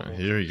 All of right, Auckland.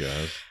 here he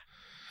goes.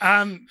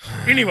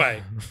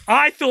 Anyway,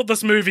 I thought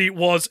this movie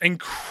was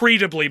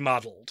incredibly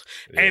muddled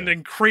and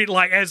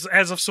like as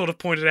I've sort of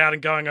pointed out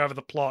and going over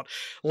the plot,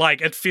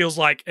 like it feels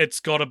like it's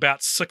got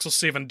about 6 or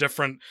 7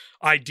 different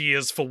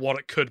ideas for what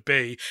it could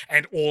be,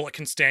 and all it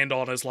can stand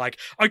on is like,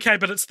 okay,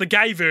 but it's the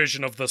gay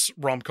version of this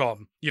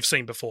rom-com you've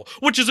seen before,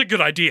 which is a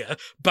good idea,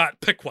 but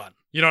pick one.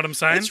 You know what I'm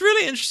saying? It's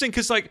really interesting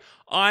because, like,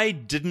 I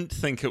didn't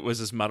think it was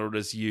as muddled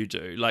as you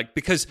do. Like,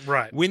 because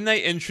when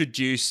they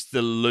introduced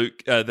the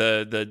Luke,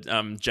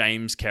 the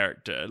James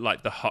character,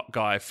 like the hot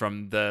guy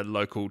from the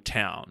local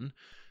town,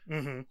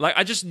 like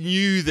I just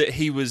knew that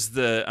he was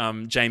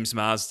the James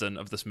Marsden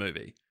of this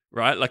movie,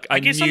 right? Like,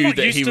 I guess knew I'm not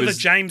that used he to was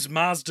the James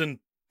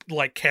Marsden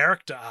like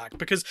character arc,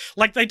 because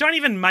like they don't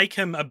even make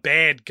him a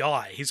bad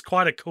guy. He's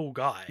quite a cool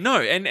guy.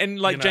 No, and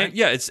like You know? James,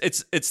 yeah,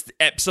 it's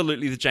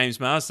absolutely the James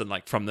Marsden,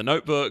 like from The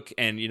Notebook,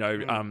 and you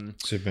know,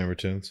 Superman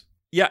Returns.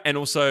 yeah, and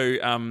also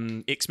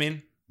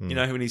X-Men. You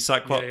know, when he's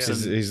Cyclops, Yeah,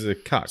 and He's the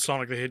cuck.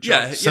 Sonic the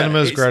Hedgehog. yeah,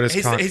 Cinema's he's- greatest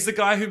he's, cunt. he's the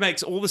guy who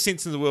makes all the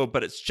sense in the world,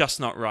 but it's just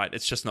not right.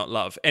 It's just not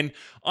love. And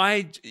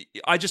I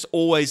just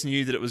always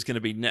knew that it was going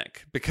to be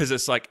Nick, because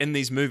it's like in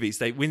these movies,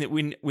 they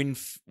when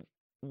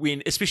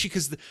especially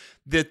because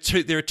there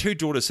are two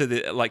daughters, so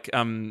they're like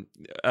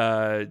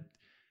the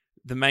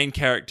main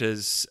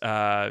character's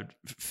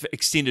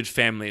extended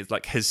family,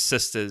 like his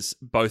sisters,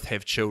 both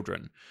have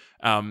children,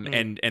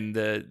 and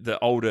the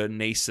older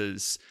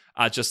nieces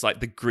are just like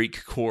the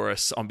Greek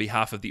chorus on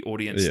behalf of the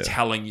audience,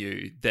 telling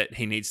you that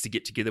he needs to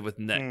get together with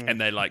Nick,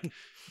 and they like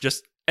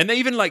just, and they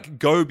even like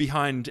go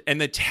behind and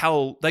they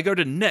go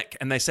to Nick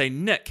and they say,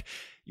 Nick,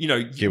 you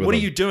know, what are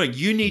you doing?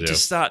 You need to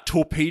start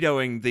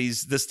torpedoing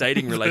this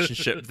dating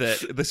relationship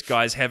that this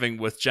guy's having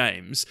with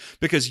James,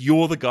 because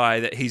you're the guy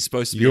that he's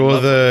supposed to be in You're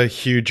love with. the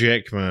Hugh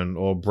Jackman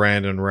or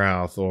Brandon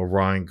Routh or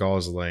Ryan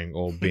Gosling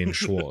or Ben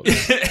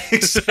Schwartz.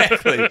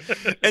 Exactly.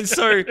 And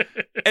so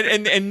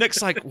and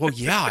Nick's like, well,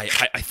 yeah,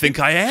 I think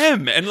I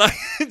am. And like,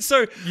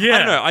 so I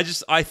don't know,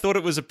 I thought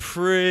it was a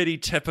pretty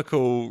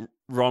typical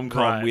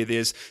rom-com where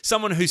there's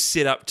someone who's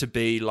set up to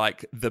be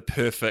like the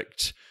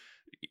perfect,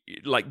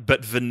 like,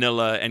 but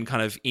vanilla and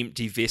kind of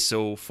empty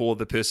vessel for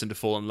the person to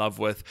fall in love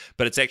with,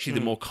 but it's actually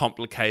the more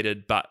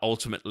complicated but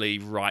ultimately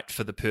right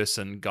for the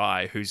person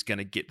guy who's going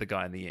to get the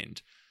guy in the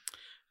end.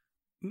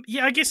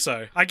 Yeah, I guess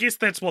so. I guess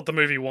that's what the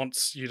movie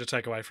wants you to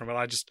take away from it.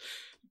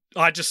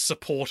 I just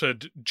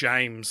supported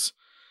James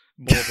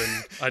more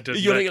than I did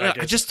Nick,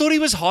 I just thought he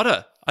was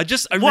hotter. I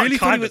What really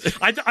kind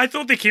thought of? I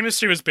thought the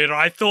chemistry was better.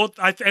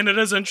 And it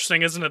is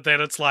interesting, isn't it,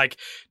 that it's like,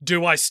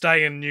 do I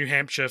stay in New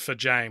Hampshire for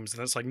James?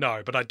 And it's like,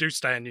 no, but I do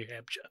stay in New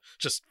Hampshire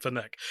just for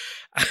Nick.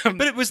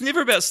 But it was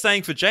never about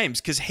staying for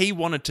James, because he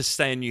wanted to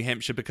stay in New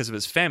Hampshire because of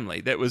his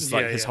family. That was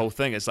like his whole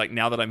thing. It's like,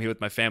 now that I'm here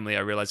with my family,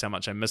 I realize how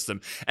much I miss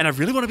them. And I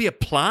really want to be a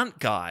plant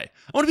guy.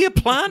 I want to be a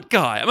plant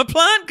guy. I'm a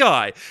plant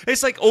guy.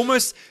 It's like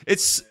almost,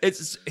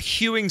 it's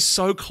hewing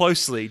so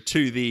closely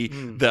to the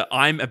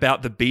I'm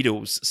about the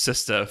Beatles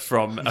sister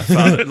from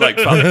Father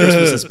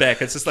Christmas is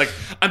Back. It's just like,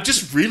 I'm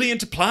just really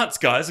into plants,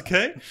 guys,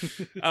 okay?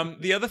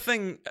 The other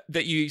thing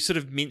that you sort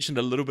of mentioned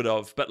a little bit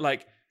of, but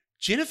like,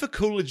 Jennifer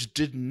Coolidge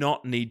did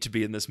not need to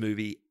be in this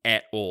movie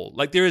at all.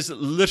 Like, there is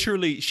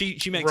literally, she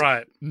makes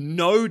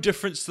no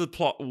difference to the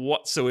plot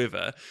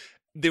whatsoever.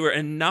 There were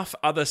enough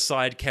other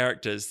side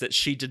characters that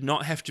she did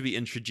not have to be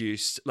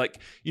introduced. Like,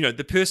 you know,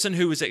 the person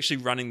who was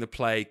actually running the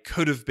play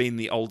could have been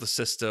the older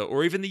sister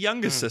or even the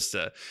younger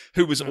sister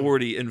who was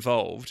already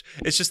involved.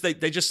 It's just they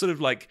just sort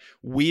of like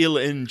wheel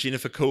in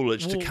Jennifer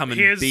Coolidge to come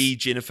and be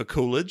Jennifer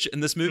Coolidge in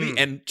this movie.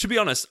 And to be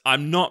honest,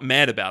 I'm not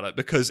mad about it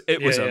because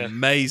it was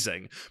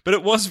amazing. But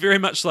it was very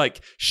much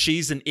like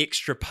she's an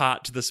extra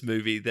part to this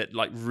movie that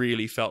like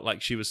really felt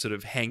like she was sort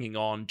of hanging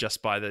on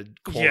just by the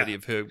quality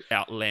of her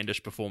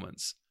outlandish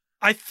performance.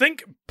 I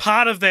think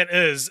part of that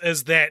is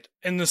that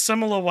in the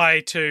similar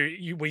way to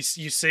you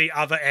see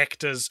other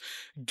actors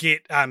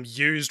get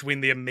used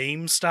when their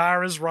meme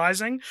star is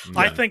rising.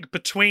 Yeah. I think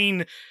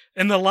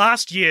in the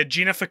last year,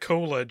 Jennifer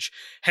Coolidge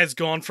has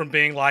gone from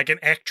being like an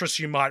actress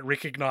you might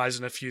recognize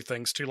in a few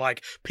things to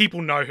like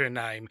people know her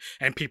name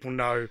and people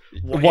know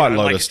what White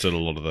Lotus did a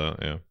lot of that,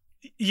 yeah.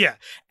 Yeah,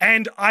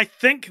 and I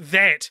think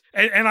that,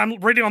 and I'm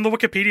reading on the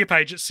Wikipedia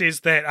page, it says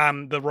that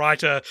the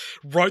writer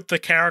wrote the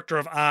character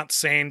of Aunt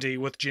Sandy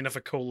with Jennifer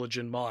Coolidge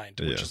in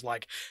mind, which is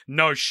like,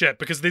 no shit,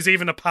 because there's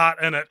even a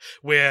part in it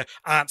where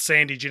Aunt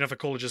Sandy, Jennifer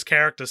Coolidge's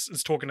character,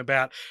 is talking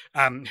about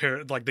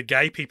her, like the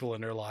gay people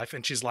in her life,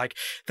 and she's like,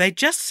 they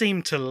just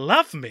seem to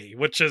love me,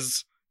 which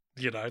is,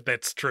 you know,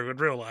 that's true in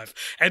real life.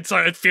 And so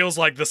it feels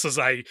like this is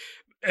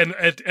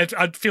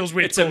it feels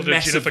weird to call it a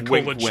Jennifer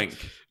Coolidge.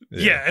 Wink.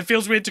 Yeah, it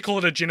feels weird to call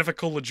it a Jennifer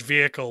Coolidge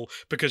vehicle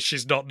because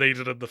she's not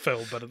needed in the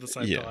film, but at the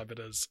same time it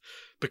is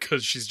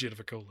because she's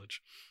Jennifer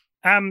Coolidge.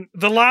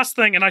 The last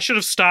thing, and I should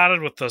have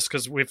started with this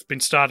because we've been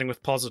starting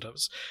with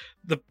positives,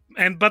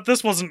 but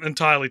this wasn't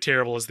entirely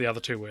terrible as the other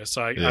two were,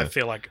 so I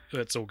feel like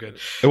it's all good.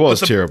 It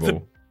was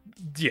terrible.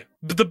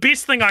 But the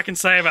best thing I can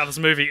say about this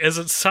movie is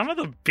it's some of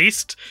the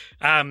best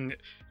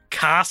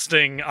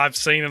casting I've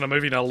seen in a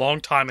movie in a long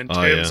time in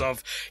terms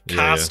of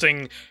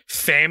casting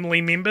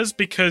family members,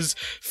 because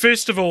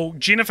first of all,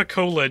 Jennifer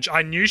Coolidge,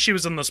 I knew she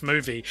was in this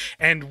movie,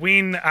 and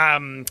when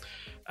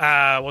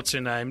what's her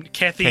name,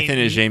 Kathy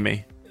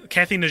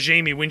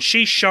Najimy, when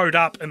she showed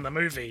up in the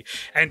movie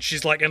and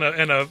she's like in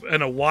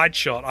a wide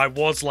shot, I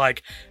was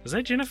like, is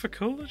that Jennifer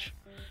Coolidge?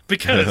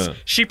 Because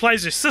she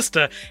plays her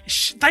sister.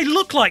 They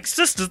look like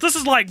sisters. This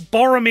is like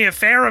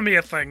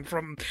Boromir-Faramir thing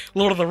from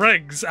Lord of the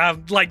Rings.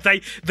 Like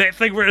that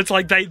thing where it's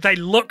like they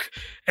look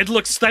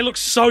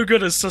so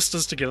good as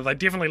sisters together. They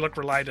definitely look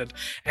related.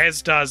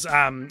 As does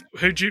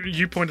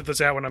you pointed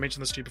this out when I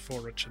mentioned this to you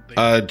before, Richard.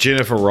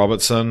 Jennifer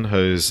Robertson,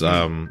 who's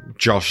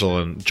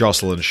Jocelyn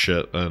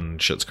Shit in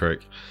Schitt's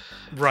Creek.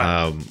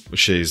 Right.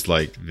 She's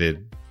like their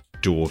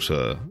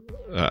daughter.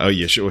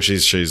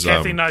 She's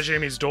Kathy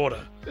Najimy's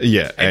daughter.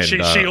 Yeah, and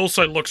she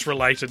also looks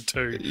related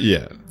to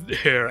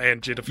her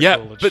and Jennifer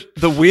Coolidge. But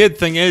the weird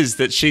thing is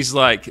that she's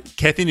like,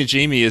 Kathy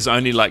Najimy is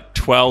only like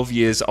 12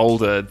 years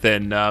older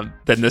than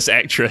this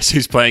actress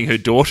who's playing her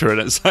daughter,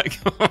 and it's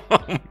like,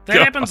 that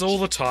happens all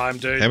the time,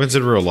 dude. Happens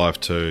in real life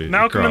too.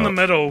 Malcolm in the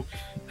Middle,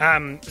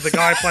 the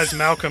guy who plays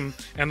Malcolm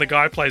and the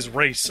guy who plays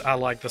Reese are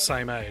like the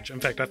same age. In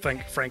fact, I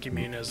think Frankie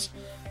Muniz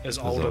is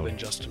older than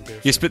Justin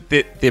Bieber. Yes, but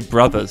they're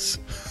brothers.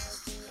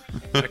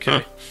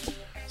 Okay.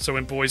 So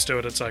when boys do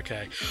it, it's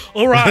okay.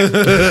 All right.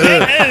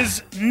 That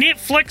is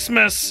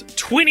Netflixmas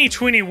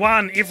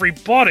 2021,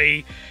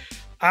 everybody.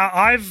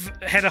 I've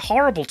had a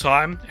horrible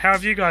time. How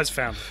have you guys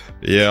found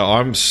it? Yeah,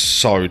 I'm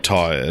so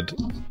tired.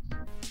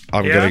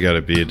 I'm going to go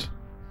to bed.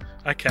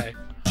 Okay.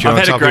 I've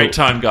had a great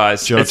time,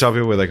 guys. Do you want to tell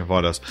people where they can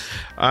find us?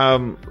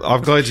 I'm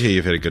glad to hear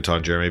you've had a good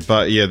time, Jeremy.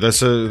 But yeah,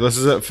 this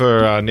is it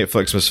for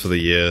Netflixmas for the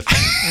year.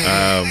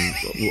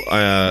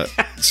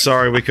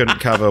 Sorry we couldn't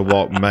cover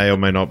what may or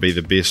may not be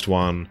the best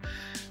one.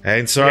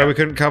 And sorry we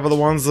couldn't cover the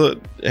ones that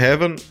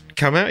haven't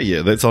come out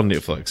yet. That's on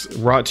Netflix.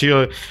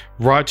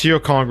 Write to your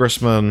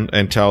congressman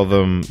and tell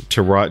them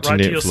to write to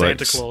Netflix. Your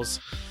Santa Claus.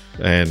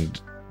 And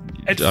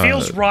it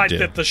feels right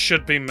that this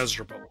should be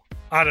miserable.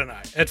 I don't know.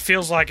 It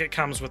feels like it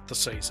comes with the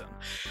season.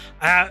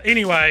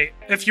 Anyway,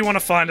 if you want to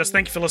find us,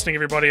 thank you for listening,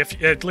 everybody.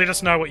 Let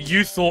us know what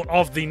you thought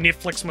of the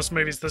Netflixmas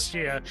movies this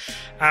year,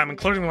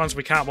 including the ones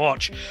we can't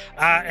watch.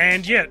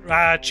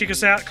 Check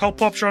us out, Cult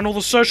Popture, on all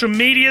the social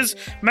medias,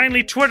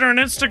 mainly Twitter and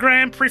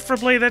Instagram,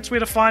 preferably. That's where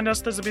to find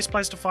us. That's the best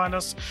place to find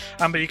us.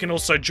 But you can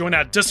also join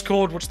our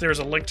Discord, which there is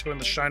a link to in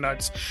the show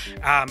notes.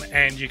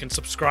 And you can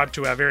subscribe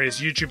to our various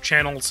YouTube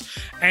channels.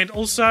 And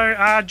also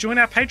join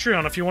our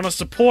Patreon if you want to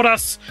support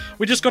us.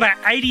 We just got our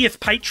 80th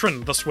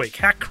patron this week.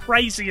 How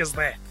crazy is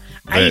that?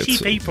 80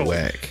 That's people.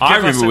 whack. I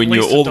Give us remember at when you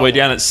were least all the way $1.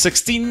 down at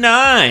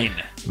 69.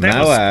 That No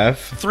was laugh.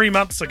 3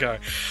 months ago.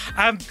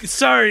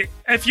 So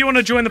if you want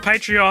to join the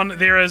Patreon,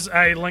 there is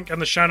a link in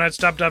the show notes,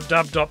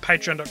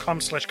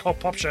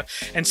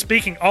 www.patreon.com/cultpopture. And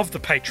speaking of the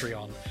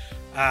Patreon,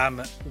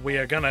 we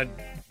are going to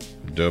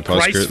Do a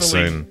post-credit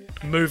gracefully scene.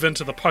 move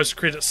into the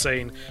post-credit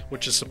scene,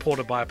 which is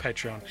supported by a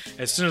Patreon.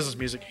 As soon as this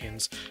music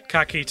ends,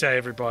 ka kite,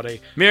 everybody.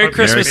 Merry Hope you-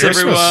 Christmas,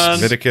 everyone.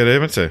 Medicare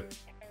Emity.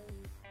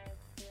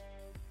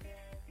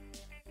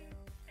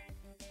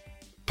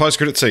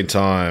 Post-credit scene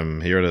time.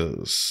 Here it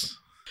is.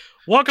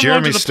 Welcome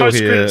along to Jeremy's the still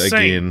here post-credit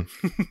scene.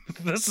 again.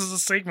 This is a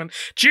segment.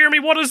 Jeremy,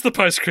 what is the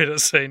post-credit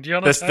scene? Do you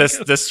want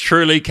to This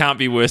truly can't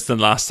be worse than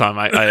last time.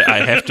 I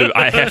have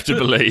to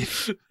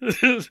believe.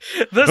 This It's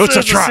a is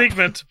a trap.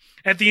 segment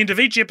at the end of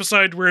each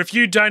episode where if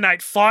you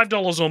donate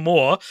 $5 or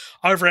more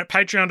over at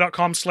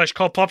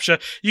patreon.com/cultpopture,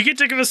 you get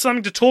to give us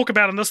something to talk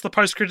about in this, the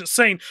post-credit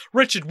scene.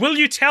 Richard, will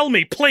you tell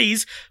me,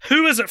 please,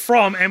 who is it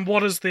from and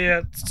what is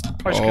their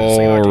post-credit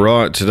scene? All idea?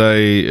 right,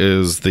 today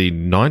is the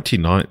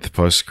 99th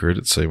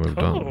post-credit scene we've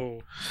done. Oh.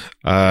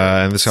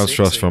 And this comes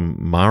to us Sexy. from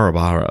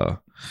Marabara,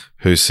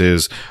 who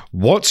says,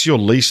 "What's your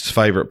least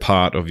favorite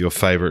part of your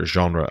favorite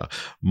genre?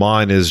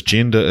 Mine is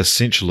gender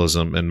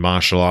essentialism in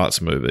martial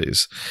arts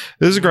movies."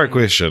 This is a great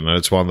question, and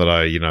it's one that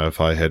I, if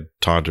I had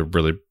time to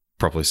really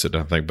properly sit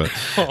down and think, but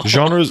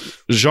genre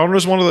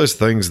is one of those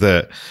things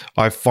that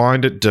I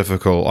find it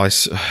difficult. I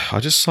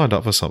just signed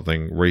up for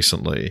something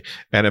recently,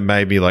 and it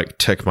made me like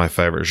tick my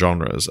favorite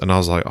genres, and I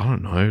was like, I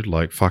don't know,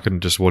 like fucking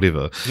just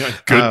whatever.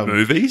 Good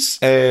movies.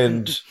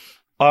 And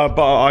but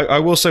I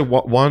will say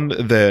one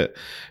that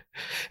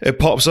it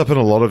pops up in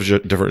a lot of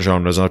different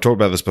genres, and I've talked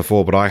about this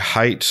before, but I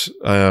hate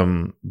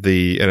and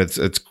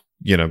it's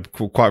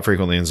quite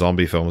frequently in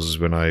zombie films is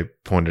when I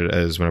pointed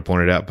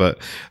out,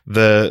 but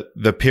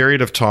the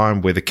period of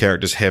time where the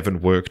characters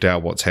haven't worked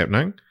out what's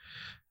happening.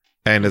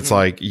 And it's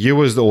like,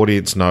 you as the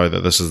audience know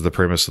that this is the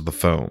premise of the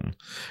film,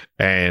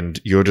 and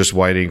you're just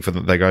waiting for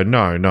them. They go,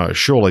 no,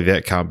 surely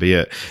that can't be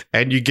it.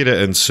 And you get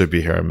it in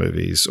superhero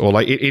movies or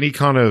like any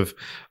kind of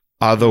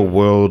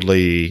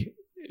otherworldly,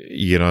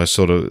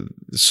 sort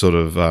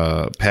of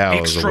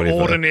powers or whatever.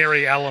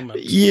 Extraordinary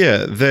elements.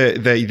 Yeah,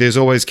 there's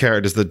always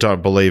characters that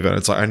don't believe it.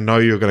 It's like, I know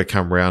you're going to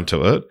come around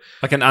to it.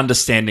 Like an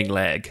understanding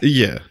lag.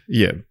 Yeah.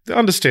 The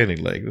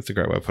understanding lag. That's a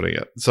great way of putting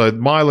it. So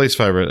my least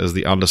favorite is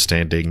the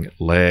understanding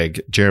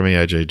lag. Jeremy,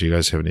 AJ, do you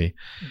guys have any?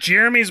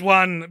 Jeremy's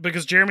one,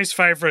 because Jeremy's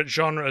favorite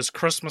genre is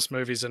Christmas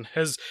movies, and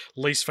his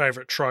least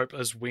favorite trope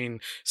is when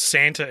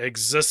Santa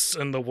exists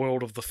in the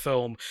world of the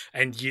film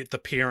and yet the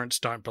parents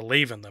don't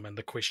believe in them, and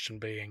the question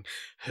being,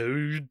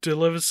 who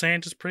delivers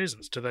Santa's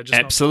presents? Do they just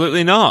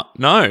Absolutely not.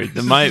 No.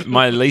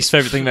 My least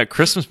favorite thing about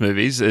Christmas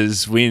movies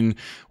is when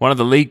one of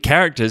the lead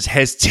characters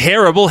has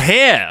terrible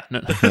hair.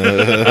 No.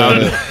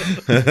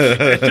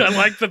 I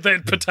like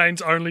that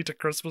pertains only to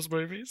Christmas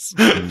movies.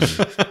 No,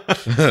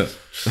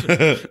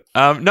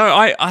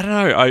 I don't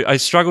know. I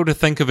struggle to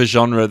think of a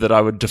genre that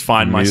I would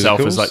define myself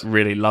as Musicals? like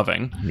really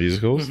loving.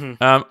 Musicals?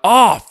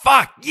 Oh,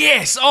 fuck.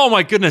 Yes. Oh,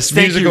 my goodness.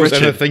 Thank you, Musicals,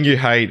 and the Richard. thing you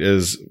hate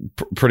is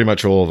pretty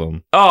much all of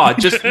them. Oh,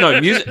 just no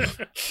music.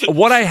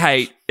 What I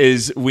hate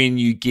is when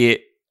you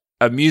get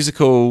a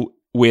musical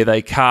where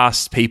they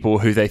cast people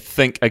who they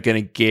think are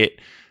going to get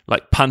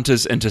like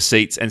punters into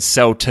seats and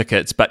sell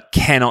tickets, but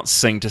cannot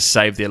sing to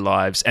save their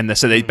lives. And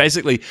so they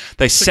basically a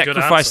good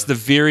sacrifice answer. the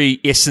very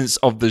essence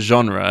of the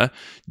genre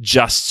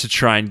just to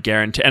try and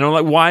guarantee. And I'm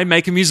like, why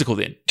make a musical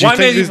then? Do you Why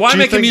think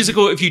make a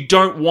musical if you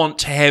don't want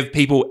to have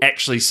people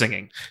actually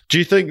singing? Do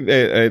you think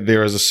that,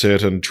 there is a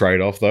certain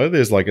trade-off, though?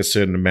 There's like a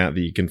certain amount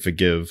that you can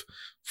forgive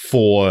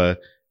for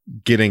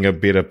getting a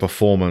better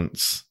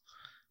performance.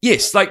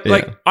 Yes, like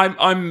Yeah.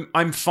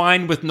 I'm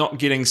fine with not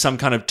getting some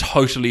kind of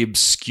totally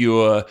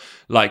obscure,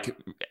 like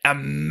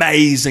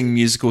amazing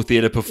musical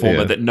theater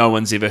performer Yeah. that no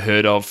one's ever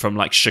heard of from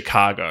like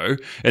Chicago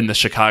in the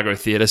Chicago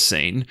theater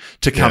scene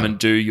to come Yeah. and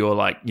do your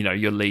like,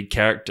 your lead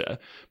character.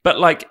 But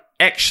like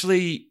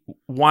actually,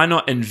 why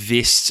not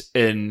invest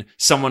in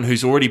someone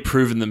who's already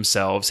proven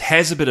themselves,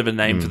 has a bit of a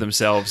name for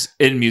themselves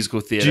in musical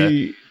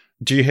theater?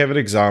 Do you have an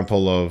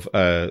example of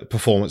a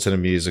performance in a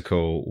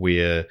musical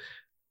where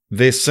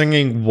their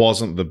singing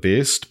wasn't the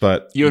best,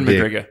 but Ewan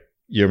McGregor.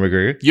 Ewan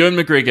McGregor? Ewan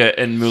McGregor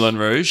in Moulin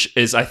Rouge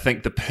is, I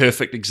think, the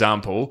perfect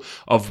example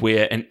of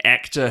where an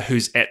actor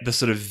who's at the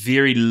sort of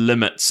very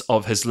limits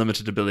of his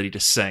limited ability to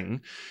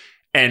sing,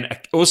 and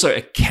also a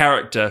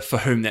character for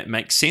whom that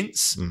makes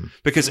sense.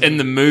 Because in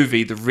the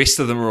movie, the rest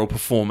of them are all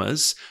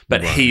performers,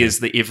 but he is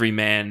the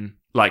everyman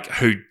like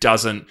who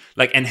doesn't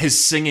like, and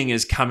his singing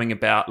is coming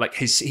about like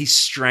he's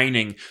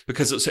straining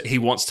because he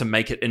wants to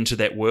make it into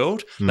that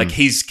world. Like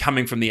he's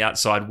coming from the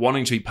outside,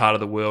 wanting to be part of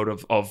the world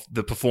of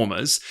the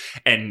performers,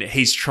 and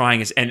he's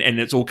trying and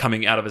it's all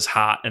coming out of his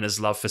heart and his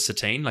love for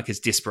Satine, like his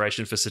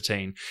desperation for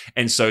Satine.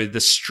 And so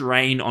the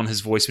strain on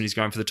his voice when he's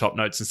going for the top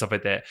notes and stuff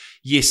like that,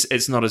 yes,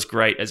 it's not as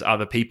great as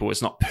other people,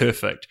 it's not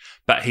perfect,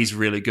 but he's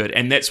really good.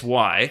 And that's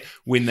why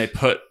when they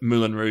put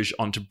Moulin Rouge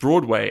onto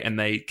Broadway and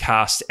they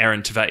cast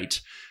Aaron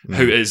Tveit,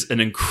 who is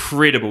an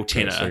incredible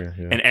tenor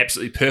and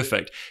absolutely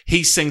perfect.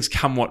 He sings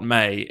Come What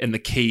May in the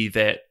key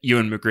that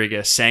Ewan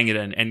McGregor sang it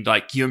in, and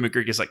like Ewan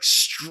McGregor's like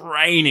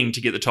straining to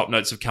get the top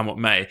notes of Come What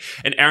May.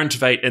 And Aaron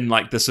Tveit in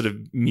like the sort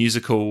of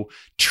musical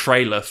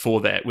trailer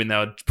for that when they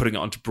were putting it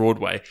onto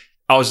Broadway,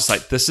 I was just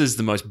like, this is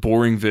the most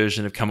boring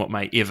version of Come What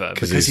May ever,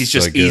 because he's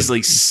just so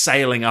easily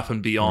sailing up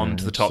and beyond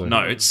the top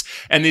notes.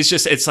 And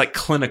it's like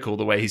clinical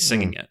the way he's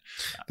singing it.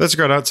 That's a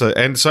great answer.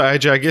 And so,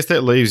 AJ, I guess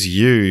that leaves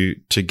you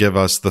to give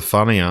us the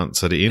funny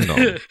answer to end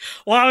on.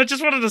 Well, I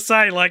just wanted to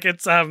say, like,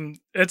 it's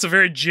a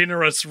very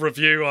generous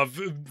review of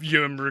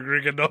Ewan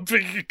McGregor not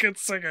being a good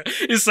singer.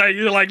 You say,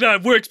 you're like, no,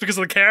 it works because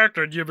of the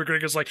character. And Ewan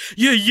McGregor's like,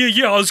 yeah,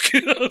 I was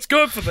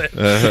going for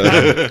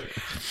that.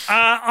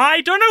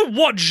 I don't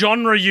know what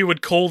genre you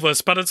would call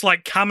this, but it's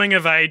like coming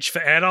of age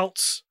for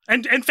adults.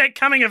 And in fact,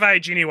 coming of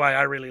age anyway,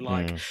 I really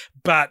like.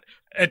 But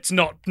it's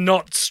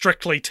not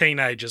strictly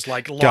teenagers,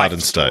 like life Garden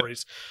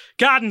stories. State.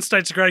 Garden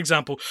State's a great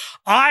example.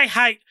 I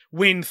hate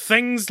when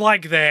things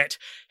like that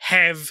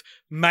have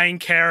main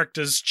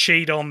characters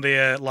cheat on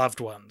their loved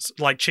ones,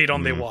 like cheat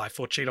on their wife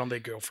or cheat on their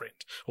girlfriend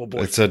or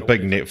boyfriend. It's a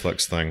big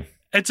Netflix thing.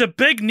 It's a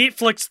big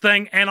Netflix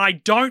thing, and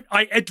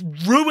it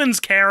ruins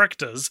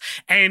characters,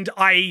 and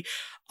I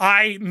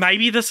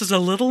maybe this is a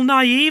little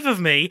naive of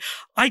me.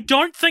 I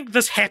don't think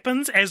this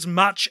happens as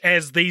much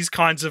as these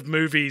kinds of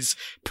movies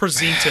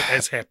present it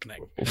as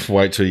happening.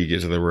 Wait till you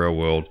get to the real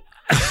world.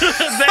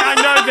 I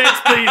know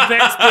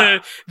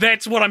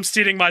that's what I'm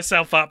setting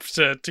myself up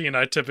to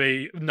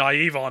be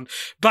naive on.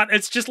 But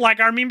it's just like,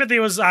 I remember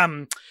there was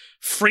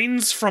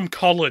Friends from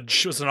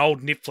College was an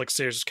old Netflix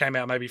series that came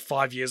out maybe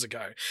 5 years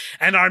ago.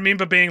 And I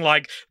remember being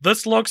like,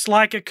 this looks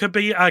like it could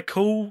be a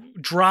cool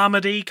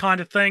dramedy kind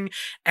of thing.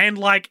 And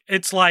like,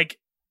 it's like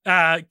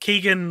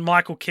Keegan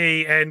Michael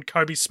Key and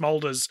Kobe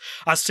Smulders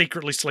are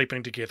secretly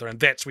sleeping together, and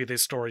that's where their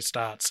story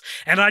starts.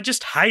 And I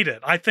just hate it.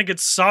 I think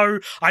it's so,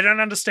 I don't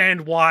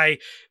understand why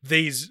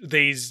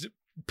these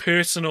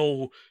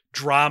personal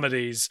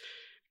dramedies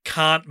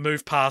can't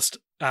move past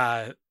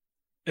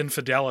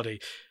infidelity.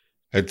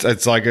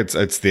 It's like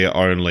it's their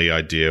only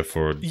idea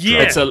for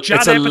it's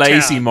a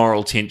lazy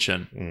moral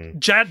tension.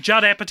 Judd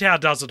Apatow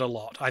does it a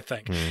lot, I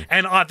think,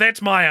 and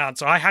that's my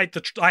answer. I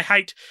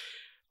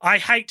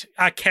hate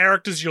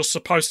characters you're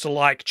supposed to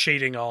like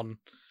cheating on.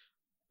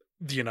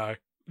 You know,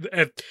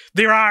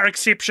 there are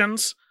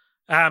exceptions,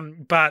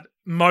 but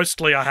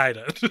mostly I hate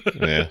it.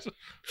 Yeah.